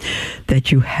them,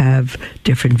 that you have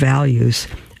different values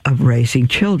of raising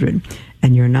children,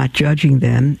 and you're not judging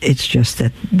them. It's just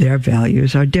that their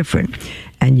values are different,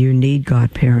 and you need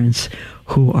godparents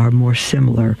who are more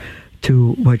similar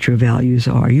to what your values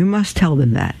are. You must tell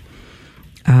them that.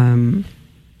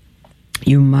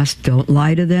 Don't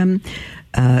lie to them.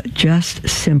 Just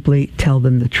simply tell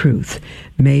them the truth.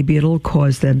 Maybe it'll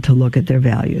cause them to look at their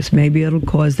values. Maybe it'll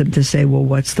cause them to say, well,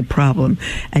 what's the problem?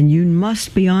 And you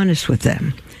must be honest with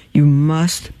them. You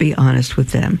must be honest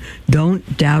with them.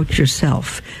 Don't doubt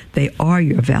yourself. They are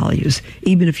your values.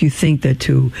 Even if you think they're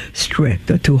too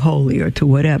strict or too holy or too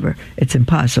whatever, it's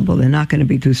impossible. They're not going to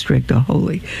be too strict or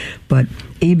holy. But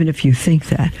even if you think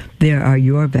that, there are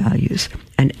your values.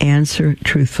 And answer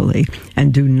truthfully.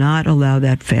 And do not allow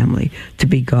that family to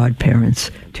be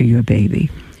godparents to your baby.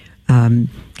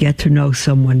 Get to know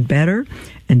someone better,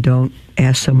 and don't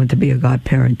ask someone to be a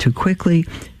godparent too quickly.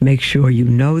 Make sure you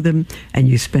know them and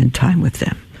you spend time with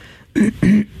them.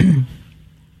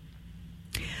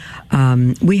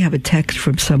 We have a text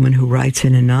from someone who writes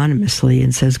in anonymously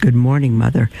and says, "Good morning,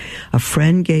 Mother. A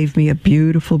friend gave me a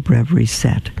beautiful breviary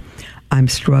set. I'm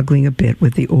struggling a bit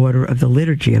with the order of the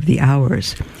liturgy of the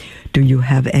hours. Do you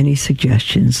have any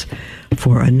suggestions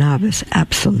for a novice?"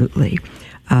 Absolutely.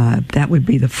 That would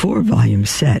be the 4-volume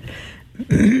set.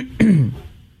 And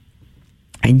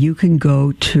you can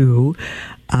go to,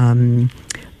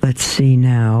 let's see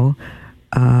now,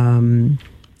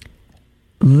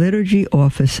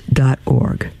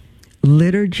 liturgyoffice.org.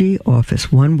 Liturgy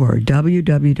Office, one word,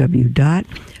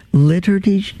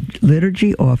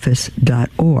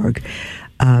 www.liturgyoffice.org.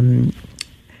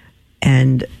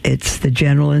 And it's the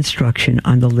general instruction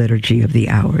on the liturgy of the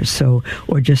hours. So,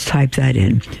 or just type that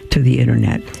in to the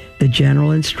internet, the general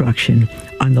instruction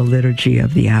on the liturgy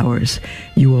of the hours.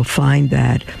 You will find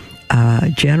that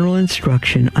general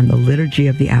instruction on the liturgy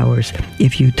of the hours.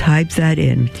 If you type that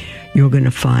in, you're going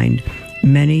to find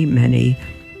many, many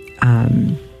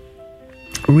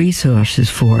resources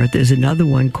for it. There's another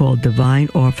one called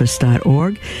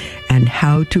divineoffice.org and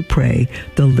How to Pray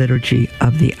the Liturgy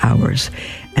of the Hours.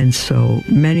 And so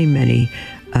many, many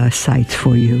sites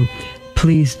for you.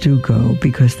 Please do go,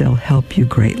 because they'll help you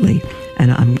greatly.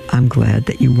 And I'm glad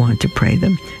that you want to pray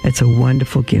them. It's a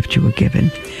wonderful gift you were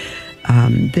given.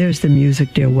 There's the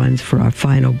music, dear ones, for our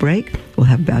final break. We'll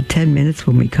have about 10 minutes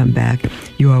when we come back.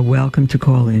 You are welcome to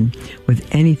call in with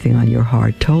anything on your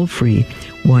heart. Toll free,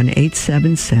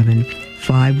 1-877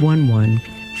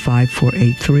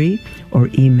 877-511-5483 or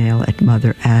email at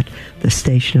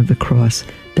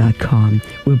mother@thestationofthecross.com.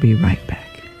 We'll be right back.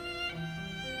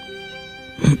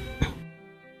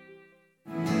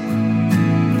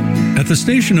 At the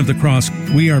Station of the Cross,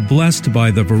 we are blessed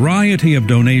by the variety of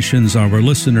donations our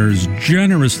listeners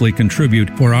generously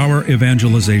contribute for our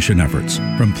evangelization efforts.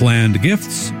 From planned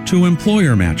gifts to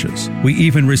employer matches, we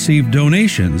even receive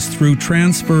donations through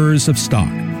transfers of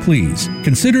stock. Please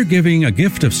consider giving a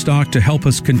gift of stock to help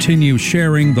us continue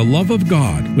sharing the love of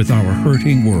God with our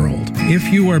hurting world.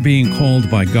 If you are being called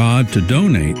by God to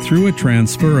donate through a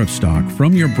transfer of stock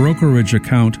from your brokerage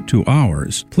account to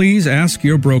ours, please ask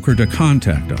your broker to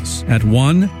contact us at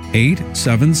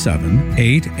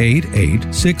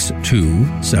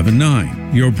 1-877-888-6279.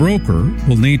 Your broker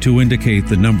will need to indicate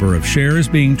the number of shares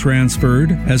being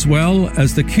transferred as well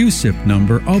as the QSIP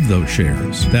number of those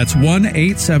shares. That's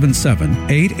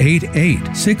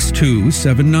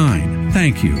 1-877-888-6279.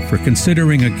 Thank you for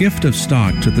considering a gift of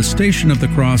stock to the Station of the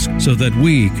Cross so that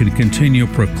we can continue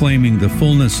proclaiming the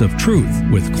fullness of truth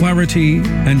with clarity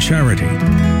and charity.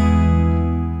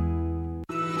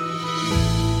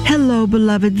 Hello,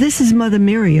 beloved. This is Mother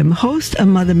Miriam, host of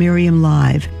Mother Miriam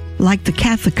Live. Like the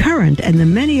Catholic Current and the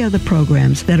many other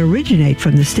programs that originate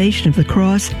from the Station of the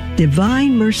Cross,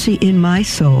 Divine Mercy in My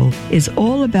Soul is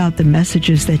all about the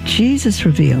messages that Jesus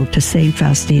revealed to St.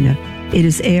 Faustina. It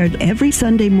is aired every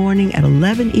Sunday morning at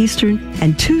 11 Eastern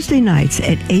and Tuesday nights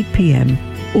at 8 p.m.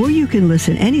 Or you can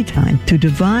listen anytime to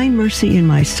Divine Mercy in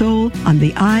My Soul on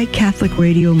the iCatholic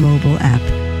Radio mobile app.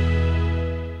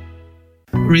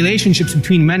 Relationships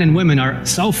between men and women are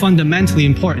so fundamentally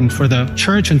important for the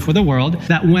church and for the world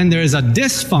that when there is a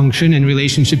dysfunction in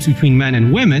relationships between men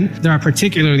and women, there are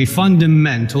particularly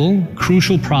fundamental,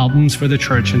 crucial problems for the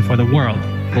church and for the world.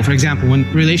 Well, for example, when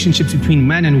relationships between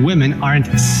men and women aren't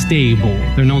stable,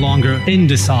 they're no longer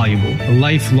indissoluble,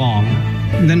 lifelong,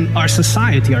 then our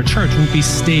society, our church, won't be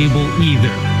stable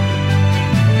either.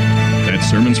 That's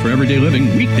Sermons for Everyday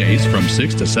Living, weekdays from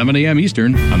 6 to 7 a.m.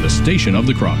 Eastern on the Station of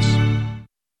the Cross.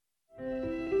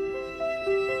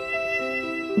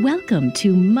 Welcome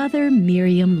to Mother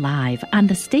Miriam Live on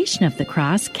the Station of the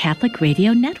Cross Catholic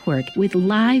Radio Network with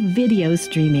live video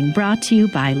streaming brought to you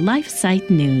by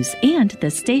LifeSite News and the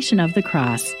Station of the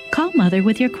Cross. Call Mother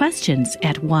with your questions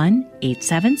at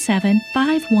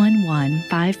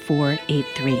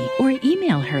 1-877-511-5483 or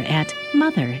email her at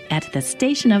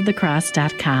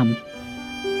mother@thestationofthecross.com.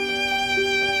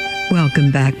 Welcome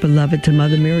back, beloved, to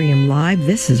Mother Miriam Live.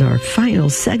 This is our final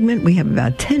segment. We have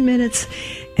about 10 minutes,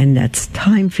 and that's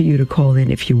time for you to call in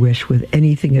if you wish with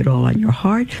anything at all on your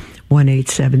heart.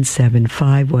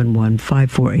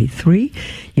 1-877-511-5483.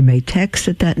 You may text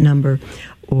at that number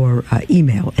or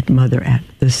email at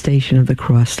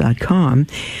mother@thestationofthecross.com.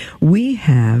 We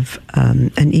have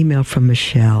an email from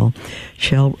Michelle.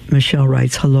 Michelle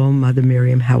writes, "Hello, Mother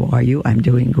Miriam. How are you? I'm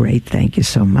doing great. Thank you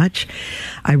so much.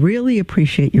 I really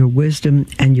appreciate your wisdom,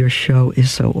 and your show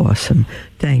is so awesome."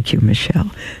 Thank you, Michelle.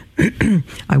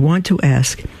 I want to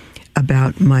ask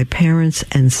about my parents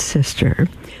and sister.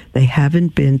 They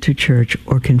haven't been to church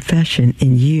or confession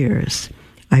in years.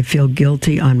 I feel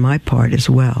guilty on my part as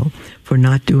well for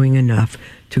not doing enough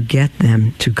to get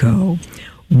them to go.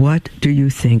 What do you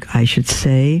think I should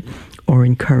say or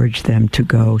encourage them to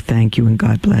go? Thank you, and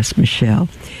God bless, Michelle.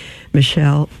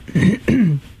 Michelle,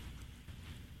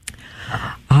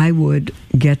 I would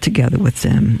get together with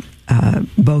them,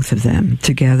 both of them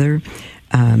together.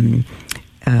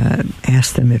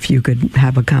 Ask them if you could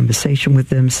have a conversation with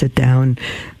them, sit down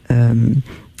in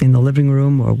the living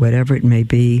room or whatever it may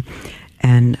be,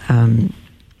 and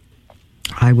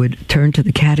I would turn to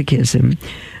the catechism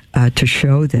to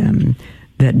show them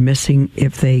that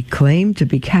if they claim to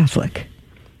be Catholic,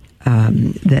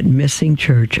 that missing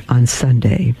church on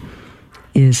Sunday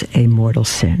is a mortal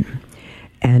sin.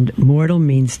 And mortal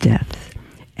means death.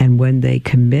 And when they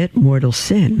commit mortal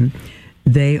sin,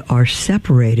 they are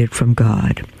separated from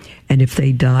God. And if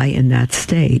they die in that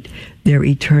state, their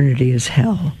eternity is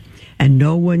hell. And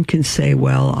no one can say,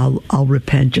 well, I'll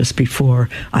repent just before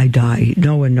I die.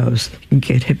 No one knows. You can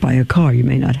get hit by a car. You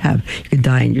can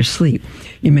die in your sleep.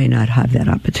 You may not have that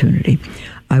opportunity.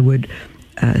 I would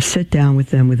sit down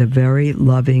with them with a very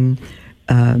loving,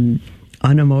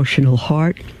 unemotional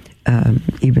heart,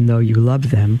 even though you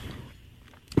love them.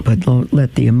 But don't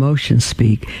let the emotions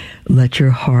speak. Let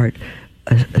your heart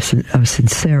of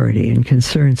sincerity and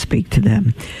concern speak to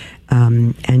them.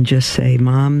 And just say,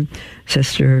 Mom,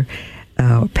 sister,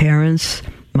 parents,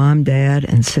 Mom, Dad,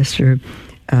 and sister,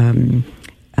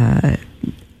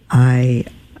 I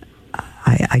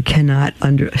cannot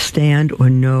understand or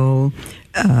know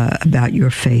about your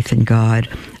faith in God.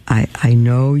 I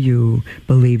know you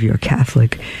believe you're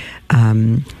Catholic,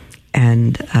 and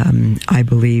I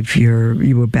believe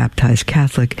you were baptized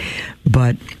Catholic,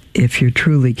 but if you're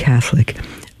truly Catholic,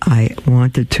 I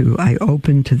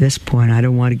opened to this point. I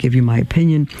don't want to give you my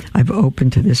opinion. I've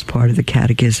opened to this part of the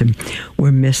catechism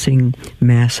where missing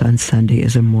Mass on Sunday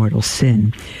is a mortal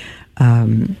sin.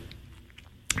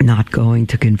 Not going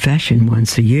to confession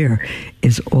once a year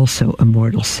is also a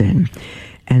mortal sin.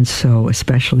 And so,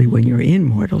 especially when you're in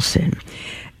mortal sin.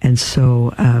 And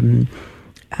so,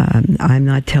 I'm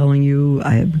not telling you,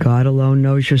 God alone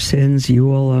knows your sins, you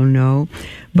alone know,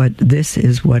 but this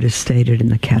is what is stated in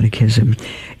the Catechism.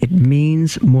 It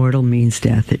means mortal means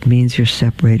death. It means you're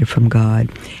separated from God.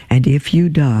 And if you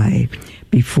die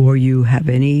before you have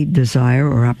any desire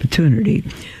or opportunity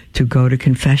to go to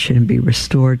confession and be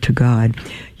restored to God,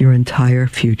 your entire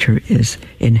future is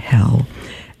in hell.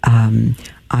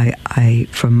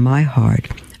 From my heart,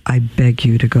 I beg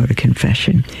you to go to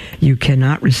confession. You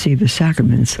cannot receive the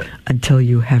sacraments until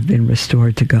you have been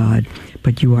restored to God,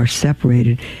 but you are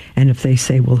separated. And if they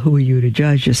say, well, who are you to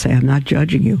judge? Just say, I'm not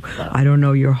judging you. I don't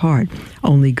know your heart.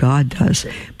 Only God does.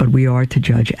 But we are to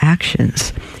judge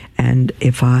actions. And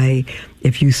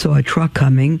if you saw a truck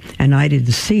coming and I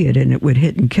didn't see it and it would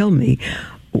hit and kill me,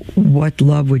 what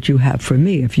love would you have for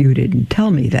me if you didn't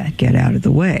tell me that? Get out of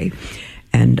the way.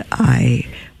 And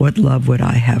what love would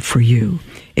I have for you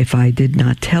if I did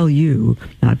not tell you,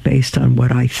 not based on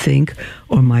what I think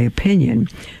or my opinion,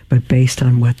 but based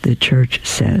on what the Church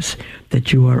says,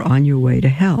 that you are on your way to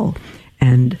hell.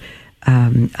 And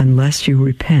unless you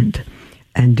repent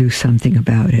and do something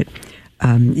about it,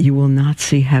 you will not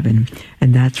see heaven,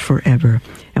 and that's forever.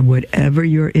 And whatever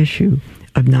your issue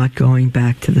of not going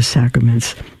back to the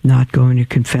sacraments, not going to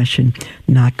confession,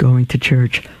 not going to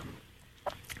church,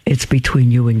 it's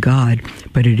between you and God,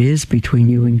 but it is between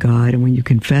you and God. And when you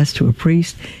confess to a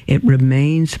priest, it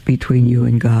remains between you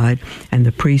and God, and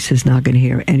the priest is not going to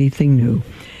hear anything new.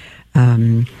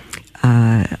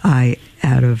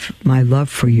 Out of my love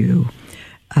for you,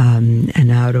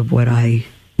 and out of what I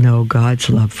know God's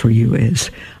love for you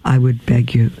is, I would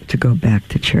beg you to go back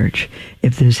to church.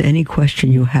 If there's any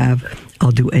question you have,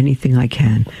 I'll do anything I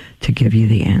can to give you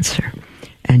the answer.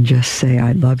 And just say,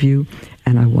 I love you,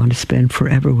 and I want to spend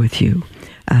forever with you.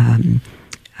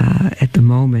 At the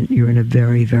moment, you're in a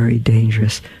very, very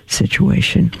dangerous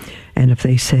situation. And if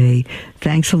they say,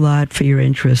 thanks a lot for your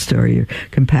interest or your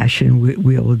compassion,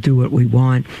 we'll do what we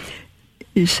want,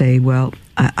 you say, well,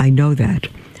 I know that.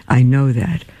 I know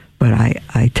that. But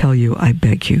I tell you, I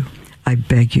beg you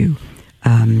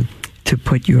to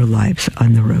put your lives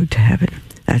on the road to heaven.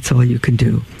 That's all you can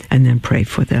do. And then pray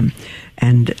for them.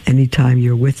 And anytime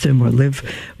you're with them or live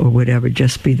or whatever,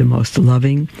 just be the most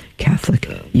loving Catholic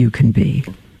you can be.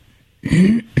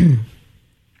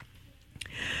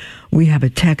 We have a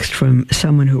text from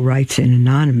someone who writes in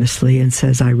anonymously and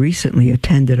says, I recently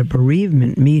attended a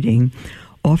bereavement meeting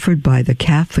offered by the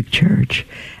Catholic Church,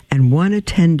 and one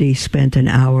attendee spent an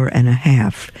hour and a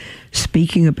half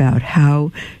speaking about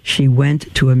how she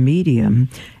went to a medium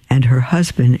and her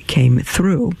husband came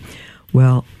through.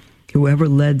 Well, whoever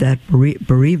led that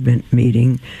bereavement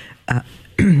meeting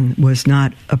was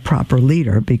not a proper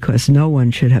leader, because no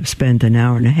one should have spent an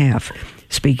hour and a half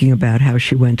speaking about how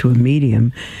she went to a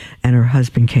medium and her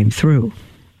husband came through.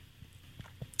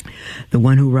 The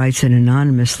one who writes it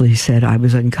anonymously said, I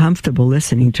was uncomfortable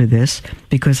listening to this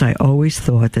because I always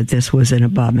thought that this was an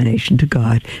abomination to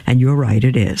God, and you're right,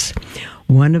 it is.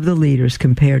 One of the leaders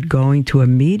compared going to a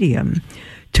medium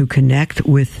to connect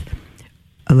with,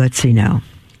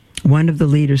 one of the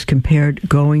leaders compared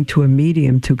going to a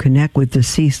medium to connect with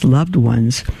deceased loved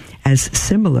ones as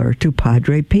similar to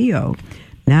Padre Pio.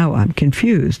 Now I'm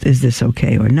confused. Is this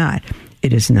okay or not?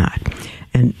 It is not.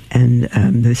 And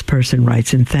this person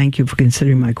writes, and thank you for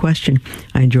considering my question.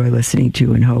 I enjoy listening to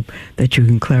you and hope that you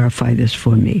can clarify this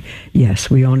for me. Yes,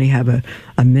 we only have a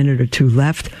minute or two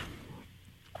left.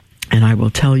 And I will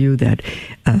tell you that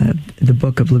the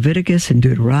book of Leviticus and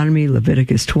Deuteronomy,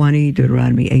 Leviticus 20,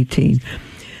 Deuteronomy 18,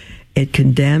 it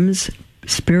condemns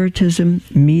spiritism,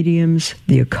 mediums,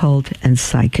 the occult, and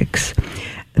psychics.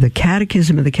 The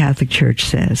Catechism of the Catholic Church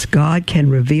says God can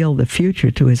reveal the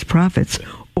future to his prophets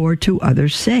or to other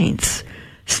saints.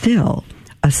 Still,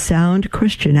 a sound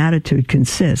Christian attitude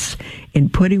consists in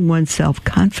putting oneself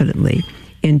confidently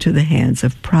into the hands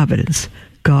of providence,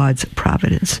 God's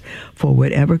providence, for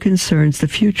whatever concerns the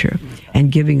future,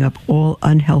 and giving up all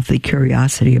unhealthy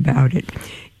curiosity about it.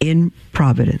 In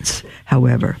providence,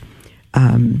 however,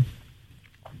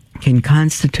 can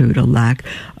constitute a lack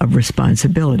of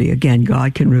responsibility. Again,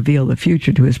 God can reveal the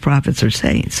future to his prophets or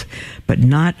saints, but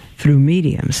not through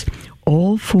mediums.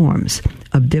 All forms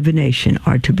of divination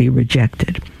are to be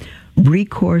rejected.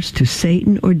 Recourse to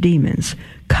Satan or demons,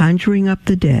 conjuring up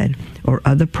the dead, or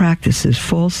other practices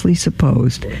falsely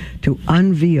supposed to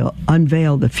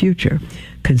unveil the future,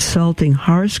 consulting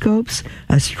horoscopes,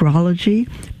 astrology,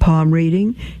 palm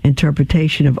reading,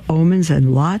 interpretation of omens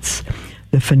and lots,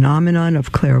 the phenomenon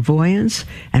of clairvoyance,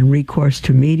 and recourse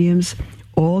to mediums,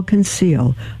 all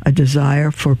conceal a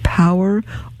desire for power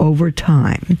over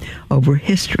time, over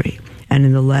history, and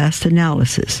in the last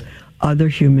analysis, other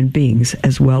human beings,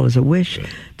 as well as a wish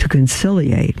to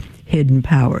conciliate hidden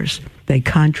powers. They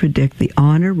contradict the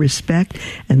honor, respect,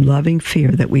 and loving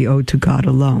fear that we owe to God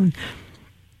alone.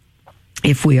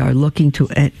 If we are looking to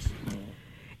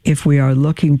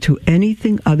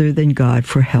anything other than God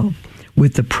for help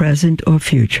with the present or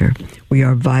future, we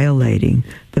are violating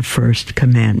the first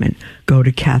commandment. Go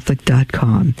to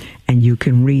Catholic.com and you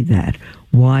can read that.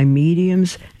 Why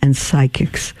mediums and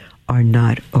psychics are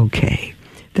not okay.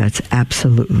 That's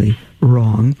absolutely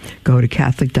wrong. Go to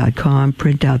Catholic.com,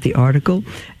 print out the article,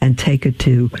 and take it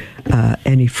to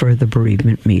any further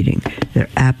bereavement meeting. They're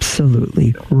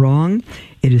absolutely wrong.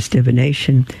 It is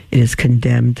divination. It is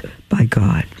condemned by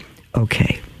God.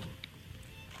 Okay.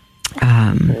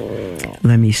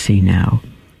 Let me see now.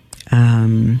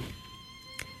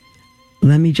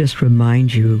 Let me just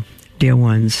remind you, dear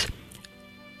ones,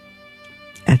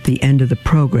 at the end of the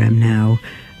program now,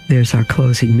 there's our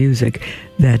closing music,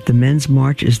 that the Men's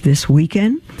March is this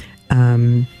weekend.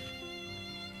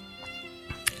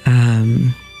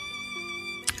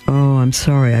 Oh, I'm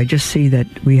sorry. I just see that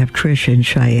we have Trish and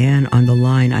Cheyenne on the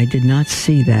line. I did not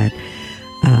see that.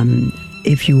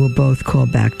 If you will both call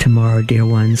back tomorrow, dear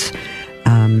ones,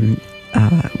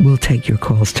 we'll take your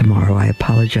calls tomorrow. I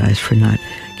apologize for not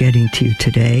getting to you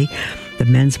today. The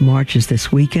Men's March is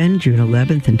this weekend, June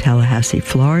 11th in Tallahassee,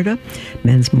 Florida,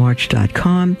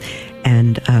 mensmarch.com.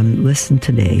 And listen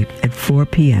today at 4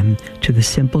 p.m. to The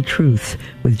Simple Truth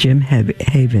with Jim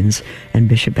Havens and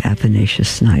Bishop Athanasius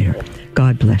Snyder.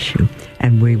 God bless you,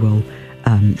 and we will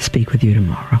speak with you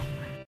tomorrow.